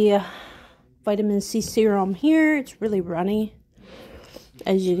Pixie vitamin C serum here. It's really runny,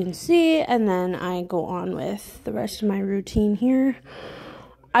 as you can see, and then I go on with the rest of my routine here.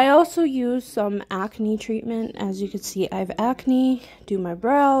 I also use some acne treatment. As you can see, I have acne. Do my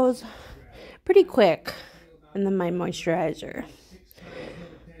brows pretty quick. And then my moisturizer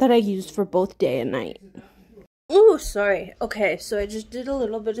that I use for both day and night. Oh, sorry. Okay, so I just did a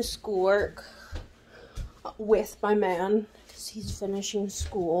little bit of schoolwork with my man because he's finishing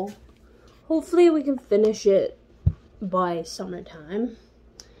school. Hopefully we can finish it by summertime.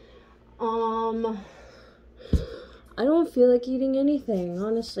 I don't feel like eating anything,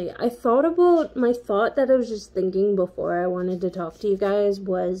 honestly. I thought about, my thought that I was just thinking before I wanted to talk to you guys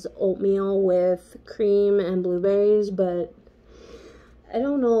was oatmeal with cream and blueberries, but I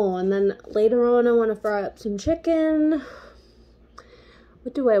don't know. And then later on I want to fry up some chicken.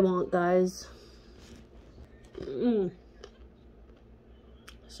 What do I want, guys?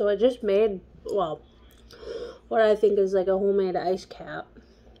 So I just made, well, what I think is like a homemade ice cap.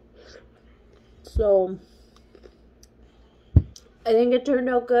 So I think it turned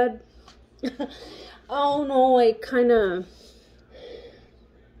out good. Oh no,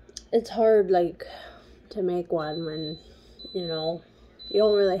 it's hard like to make one when, you know, you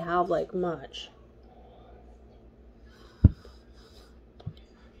don't really have like much.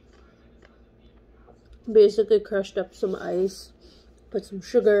 Basically crushed up some ice, put some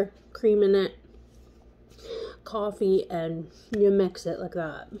sugar, cream in it, coffee, and you mix it like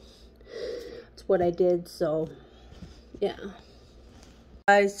that. That's what I did, so yeah.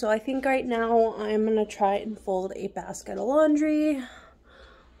 Guys, so I think right now I'm gonna try and fold a basket of laundry.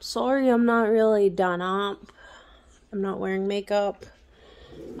 Sorry, I'm not really done up. I'm not wearing makeup.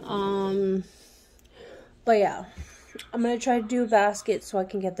 But yeah, I'm gonna try to do a basket so I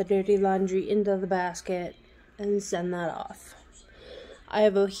can get the dirty laundry into the basket and send that off. I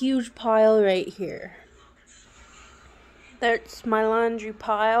have a huge pile right here. That's my laundry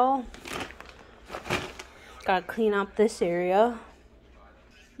pile. Gotta clean up this area.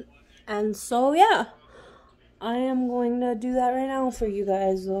 And so, yeah, I am going to do that right now for you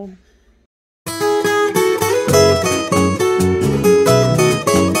guys, though.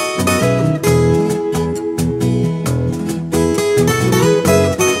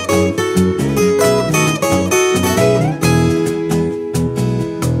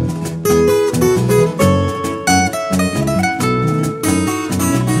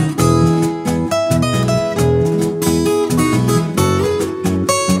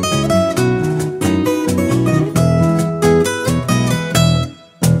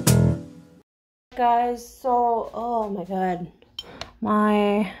 Guys, so oh my god,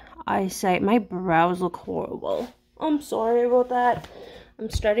 my eyesight. My brows look horrible. I'm sorry about that. I'm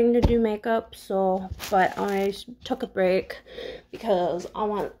starting to do makeup, but I took a break because I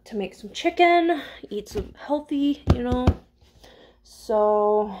want to make some chicken, eat some healthy, you know.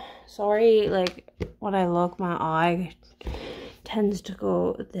 So, sorry, like, when I look, my eye tends to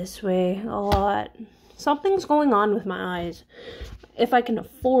go this way a lot. Something's going on with my eyes. If I can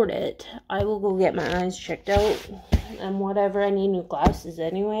afford it, I will go get my eyes checked out and whatever. I need new glasses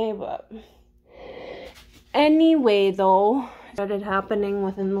anyway, but anyway, though, it started happening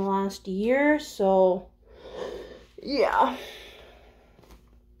within the last year, so yeah.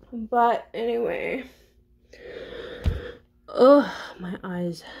 But anyway, ugh, my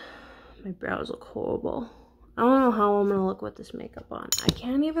eyes, my brows look horrible. I don't know how I'm gonna look with this makeup on. I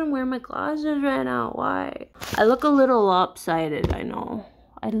can't even wear my glasses right now. Why? I look a little lopsided, I know.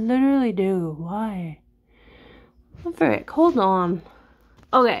 I literally do. Why? Frick, hold on.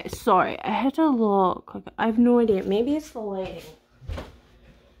 Okay, sorry. I had to look. I have no idea. Maybe it's the lighting.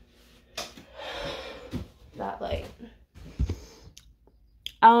 That light.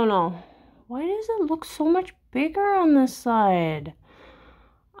 I don't know. Why does it look so much bigger on this side?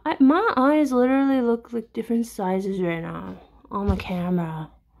 My eyes literally look like different sizes right now on the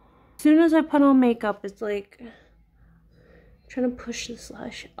camera. As soon as I put on makeup, it's like I'm trying to push the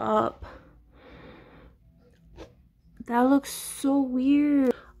lash up. That looks so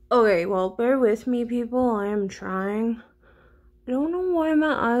weird. Okay, well, bear with me, people. I am trying. I don't know why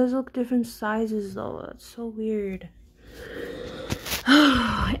my eyes look different sizes, though. That's so weird.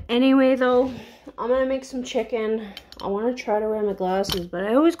 Anyway, though, I'm gonna make some chicken. I want to try to wear my glasses, but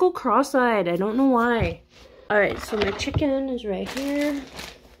I always go cross-eyed. I don't know why. Alright, so my chicken is right here.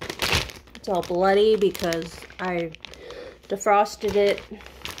 It's all bloody because I defrosted it.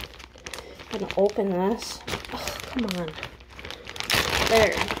 I'm gonna open this. Oh, come on.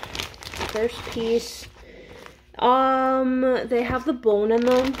 There. First piece. They have the bone in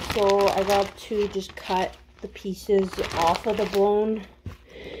them, so I got to just cut the pieces off of the bone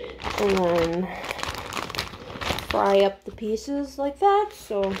and then fry up the pieces like that.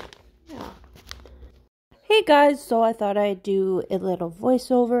 So yeah. Hey guys, so I thought I'd do a little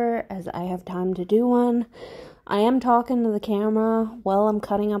voiceover as I have time to do one. I am talking to the camera while I'm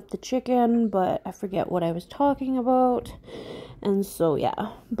cutting up the chicken, but I forget what I was talking about. And so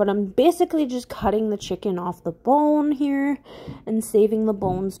yeah, but I'm basically just cutting the chicken off the bone here and saving the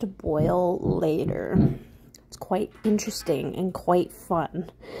bones to boil later. It's quite interesting and quite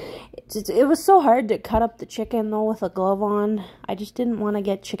fun. It was so hard to cut up the chicken though with a glove on. I just didn't want to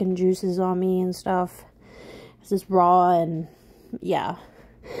get chicken juices on me and stuff. This is raw and yeah.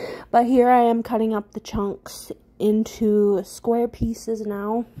 But here I am cutting up the chunks into square pieces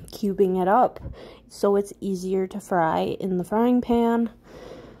now, cubing it up so it's easier to fry in the frying pan.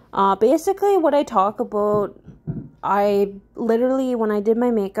 Basically what I talk about, I literally, when I did my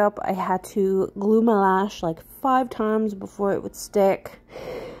makeup, I had to glue my lash like 5 times before it would stick,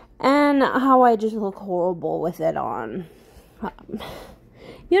 and how I just look horrible with it on.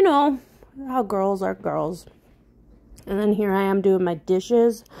 You know how girls are girls. And then here I am doing my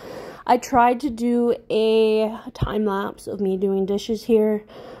dishes. I tried to do a time lapse of me doing dishes here.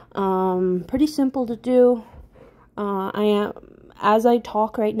 Pretty simple to do. As I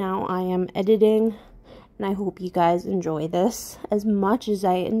talk right now, I am editing, and I hope you guys enjoy this as much as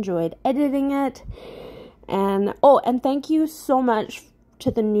I enjoyed editing it. And oh, and thank you so much to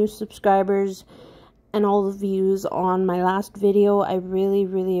the new subscribers and all the views on my last video. I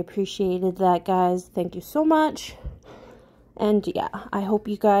really appreciated that, guys. Thank you so much. And yeah, I hope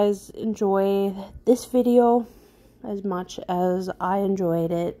you guys enjoy this video as much as I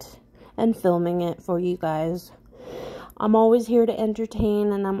enjoyed it and filming it for you guys. I'm always here to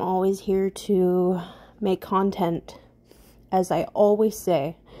entertain, and I'm always here to make content, as I always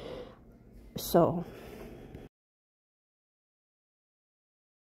say. So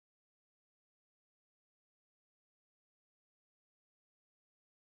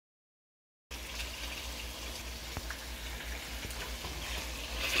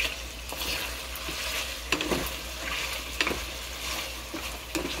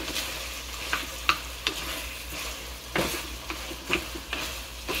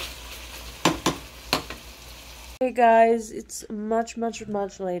hey guys, it's much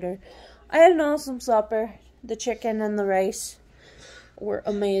later. I had an awesome supper. The chicken and the rice were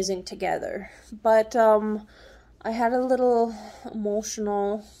amazing together. But I had a little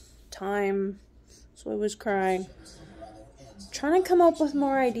emotional time, so I was crying. Trying to come up with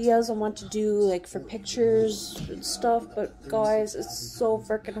more ideas on what to do, like for pictures and stuff, but guys, it's so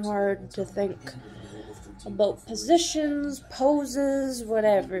freaking hard to think about positions, poses,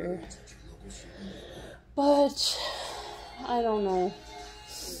 whatever. But I don't know.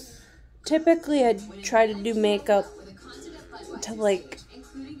 Typically, I try to do makeup to like,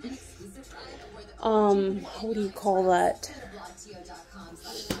 what do you call that?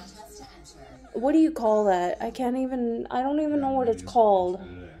 What do you call that? I don't even know what it's called.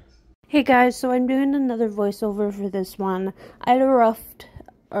 Hey guys, so I'm doing another voiceover for this one. I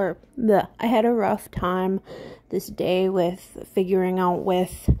had a rough time this day with figuring out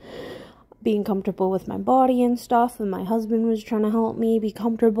with being comfortable with my body and stuff, and my husband was trying to help me be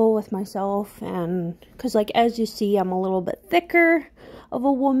comfortable with myself, and because like as you see, I'm a little bit thicker of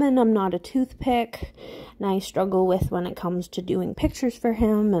a woman. I'm not a toothpick, and I struggle with when it comes to doing pictures for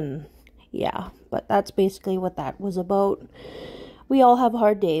him, and yeah, but that's basically what that was about. We all have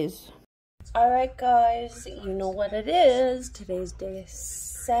hard days. Alright guys, you know what it is. Today's day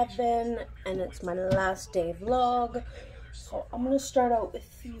 7 and it's my last day vlog. So I'm going to start out with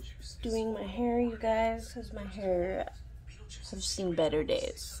doing my hair, you guys, because my hair has seen better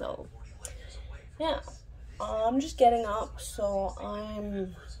days. So yeah, I'm just getting up, so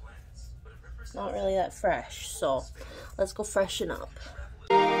I'm not really that fresh. So let's go freshen up.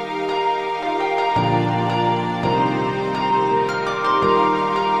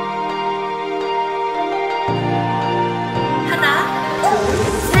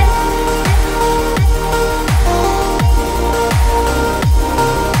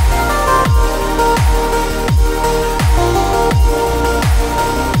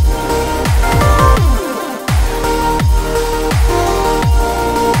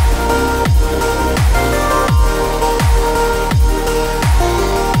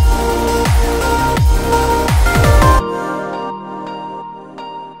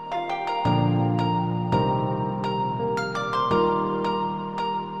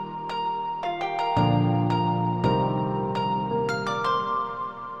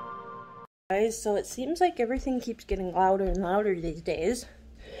 So it seems like everything keeps getting louder and louder these days,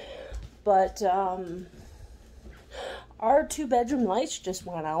 but our 2-bedroom lights just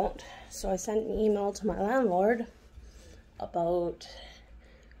went out, so I sent an email to my landlord about,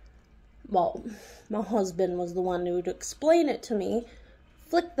 well, my husband was the one who would explain it to me.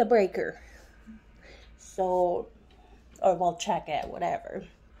 Flick the breaker, so, or well, check it, whatever.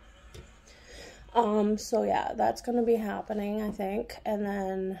 So yeah, that's gonna be happening, I think. And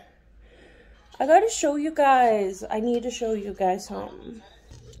then I gotta show you guys. I need to show you guys something.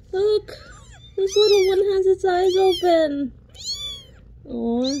 Look, this little one has its eyes open.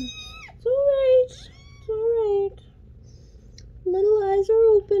 Oh, it's alright. It's alright. Little eyes are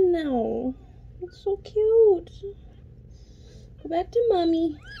open now. It's so cute. Go back to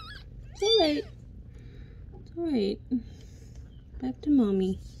mommy. It's alright. It's alright. Back to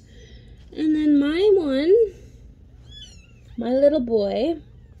mommy. And then my one, my little boy,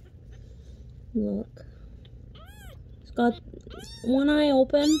 look, it's got one eye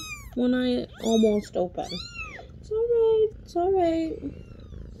open, one eye almost open. It's alright, it's alright.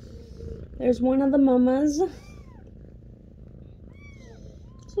 There's one of the mamas.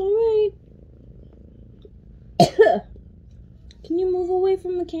 It's alright. Can you move away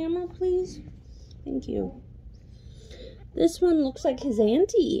from the camera, please? Thank you. This one looks like his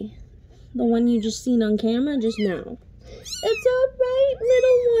auntie. The one you just seen on camera just now. It's alright,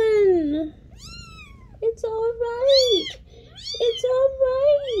 little one. It's alright. It's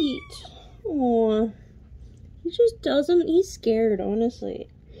alright. Aw. He just doesn't, he's scared, honestly.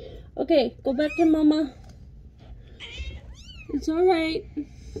 Okay, go back to mama. It's alright.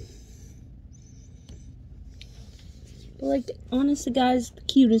 But like, honestly guys, the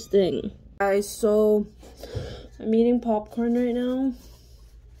cutest thing. Guys, so I'm eating popcorn right now.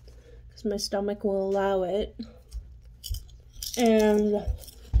 My stomach will allow it, and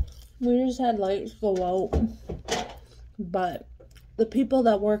we just had lights go out, but the people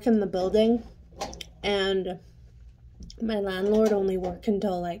that work in the building and my landlord only work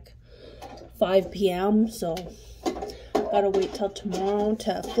until like 5 p.m. so gotta wait till tomorrow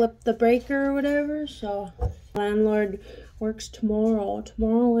to flip the breaker or whatever. So landlord works tomorrow.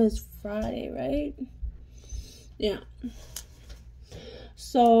 Tomorrow is Friday, right? Yeah.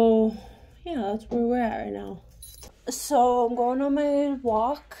 So yeah, that's where we're at right now. So I'm going on my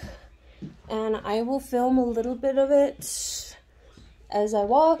walk, and I will film a little bit of it as I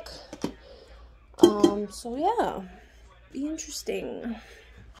walk. So yeah, be interesting.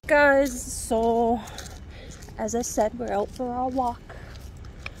 Guys, so as I said, we're out for our walk.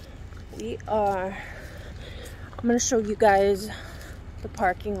 I'm gonna show you guys the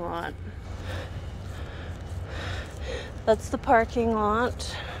parking lot. That's the parking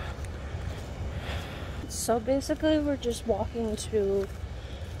lot. It's so basically we're just walking to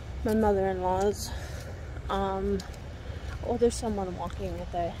my mother-in-law's. Oh, there's someone walking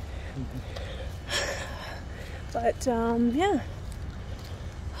right there. But, yeah.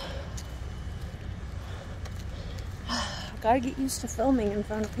 Gotta get used to filming in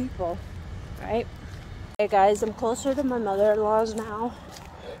front of people, right? Hey guys, I'm closer to my mother-in-law's now.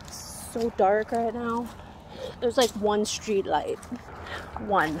 It's so dark right now. There's like one street light.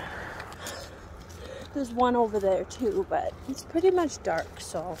 One. There's one over there too, but it's pretty much dark,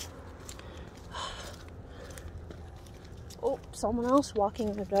 so. Oh, someone else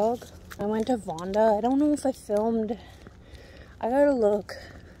walking their dog. I went to Vonda. I don't know if I filmed. I gotta look.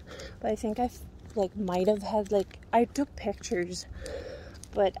 But I think I like might have had like, I took pictures,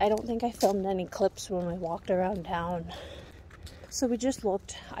 but I don't think I filmed any clips when we walked around town. So we just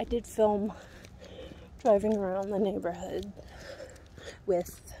looked. I did film driving around the neighborhood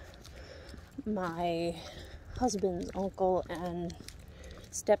with my husband's uncle and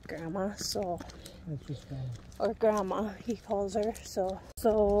step-grandma, so, That's just grandma. or grandma, he calls her, so,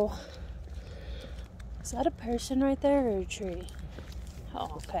 is that a person right there or a tree?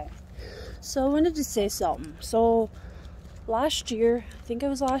 Oh, okay. So I wanted to say something. So last year, I think it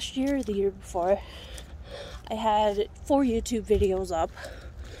was last year or the year before, I had 4 YouTube videos up,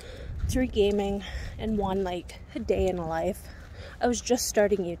 3 gaming, and 1 like a day in a life. I was just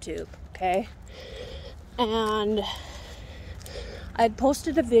starting YouTube, okay? And I'd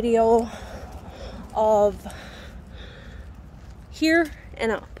posted a video of here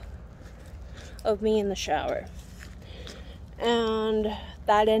and up of me in the shower. And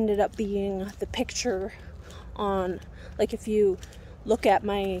that ended up being the picture on, like, if you look at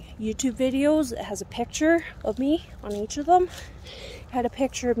my YouTube videos, it has a picture of me on each of them. It had a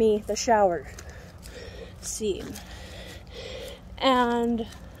picture of me, the shower scene. And,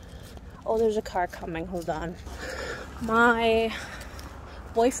 oh, there's a car coming, hold on. My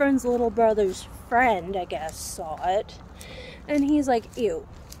boyfriend's little brother's friend, I guess, saw it. And he's like, ew.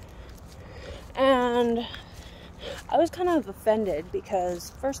 And I was kind of offended because,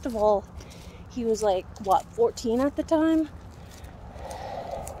 first of all, he was like, what, 14 at the time?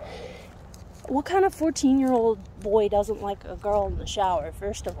 What kind of 14-year-old boy doesn't like a girl in the shower,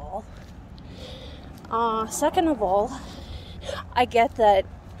 first of all? Second of all, I get that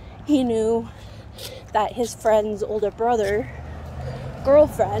he knew that his friend's older brother,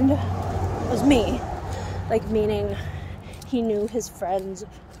 girlfriend, was me. Like, meaning he knew his friend's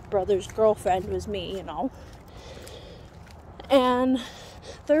brother's girlfriend was me, you know? And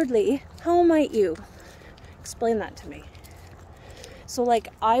thirdly, how might you? Explain that to me. So, like,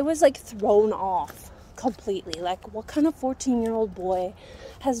 I was, like, thrown off completely. Like, what kind of 14-year-old boy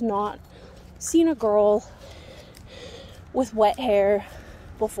has not seen a girl with wet hair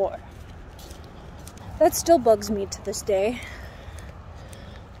before? That still bugs me to this day.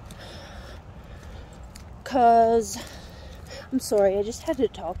 'Cause, I'm sorry, I just had to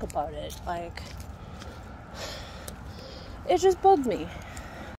talk about it. Like, it just bugged me.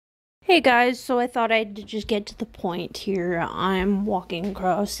 Hey guys, so I thought I'd just get to the point here. I'm walking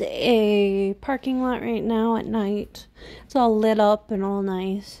across a parking lot right now at night. It's all lit up and all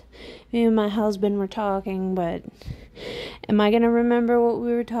nice. Me and my husband were talking, but am I gonna remember what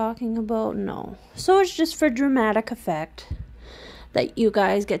we were talking about? No. So it's just for dramatic effect that you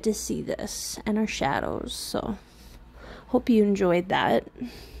guys get to see this and our shadows. So hope you enjoyed that.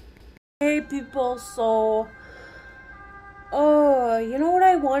 Hey people, so oh, you know what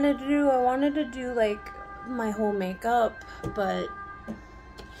I wanted to do? I wanted to do, like, my whole makeup, but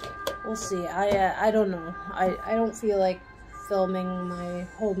we'll see. I don't know. I don't feel like filming my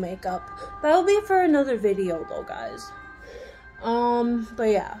whole makeup. That'll be for another video, though, guys. But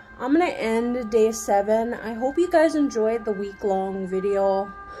yeah, I'm gonna end day 7. I hope you guys enjoyed the week-long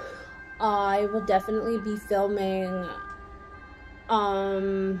video. I will definitely be filming,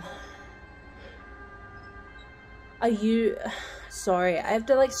 sorry, I have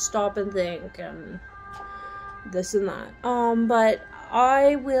to like stop and think and this and that. But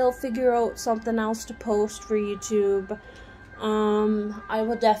I will figure out something else to post for YouTube. I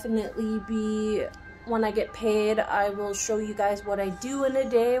will definitely be, when I get paid, I will show you guys what I do in a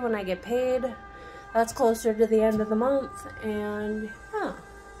day when I get paid. That's closer to the end of the month, and yeah,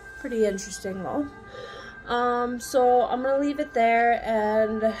 pretty interesting though. So I'm gonna leave it there,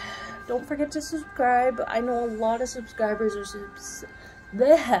 and don't forget to subscribe. I know a lot of subscribers are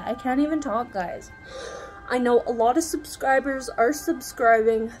I can't even talk, guys. I know a lot of subscribers are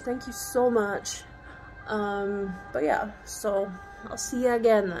subscribing. Thank you so much. But yeah, so I'll see you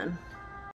again then.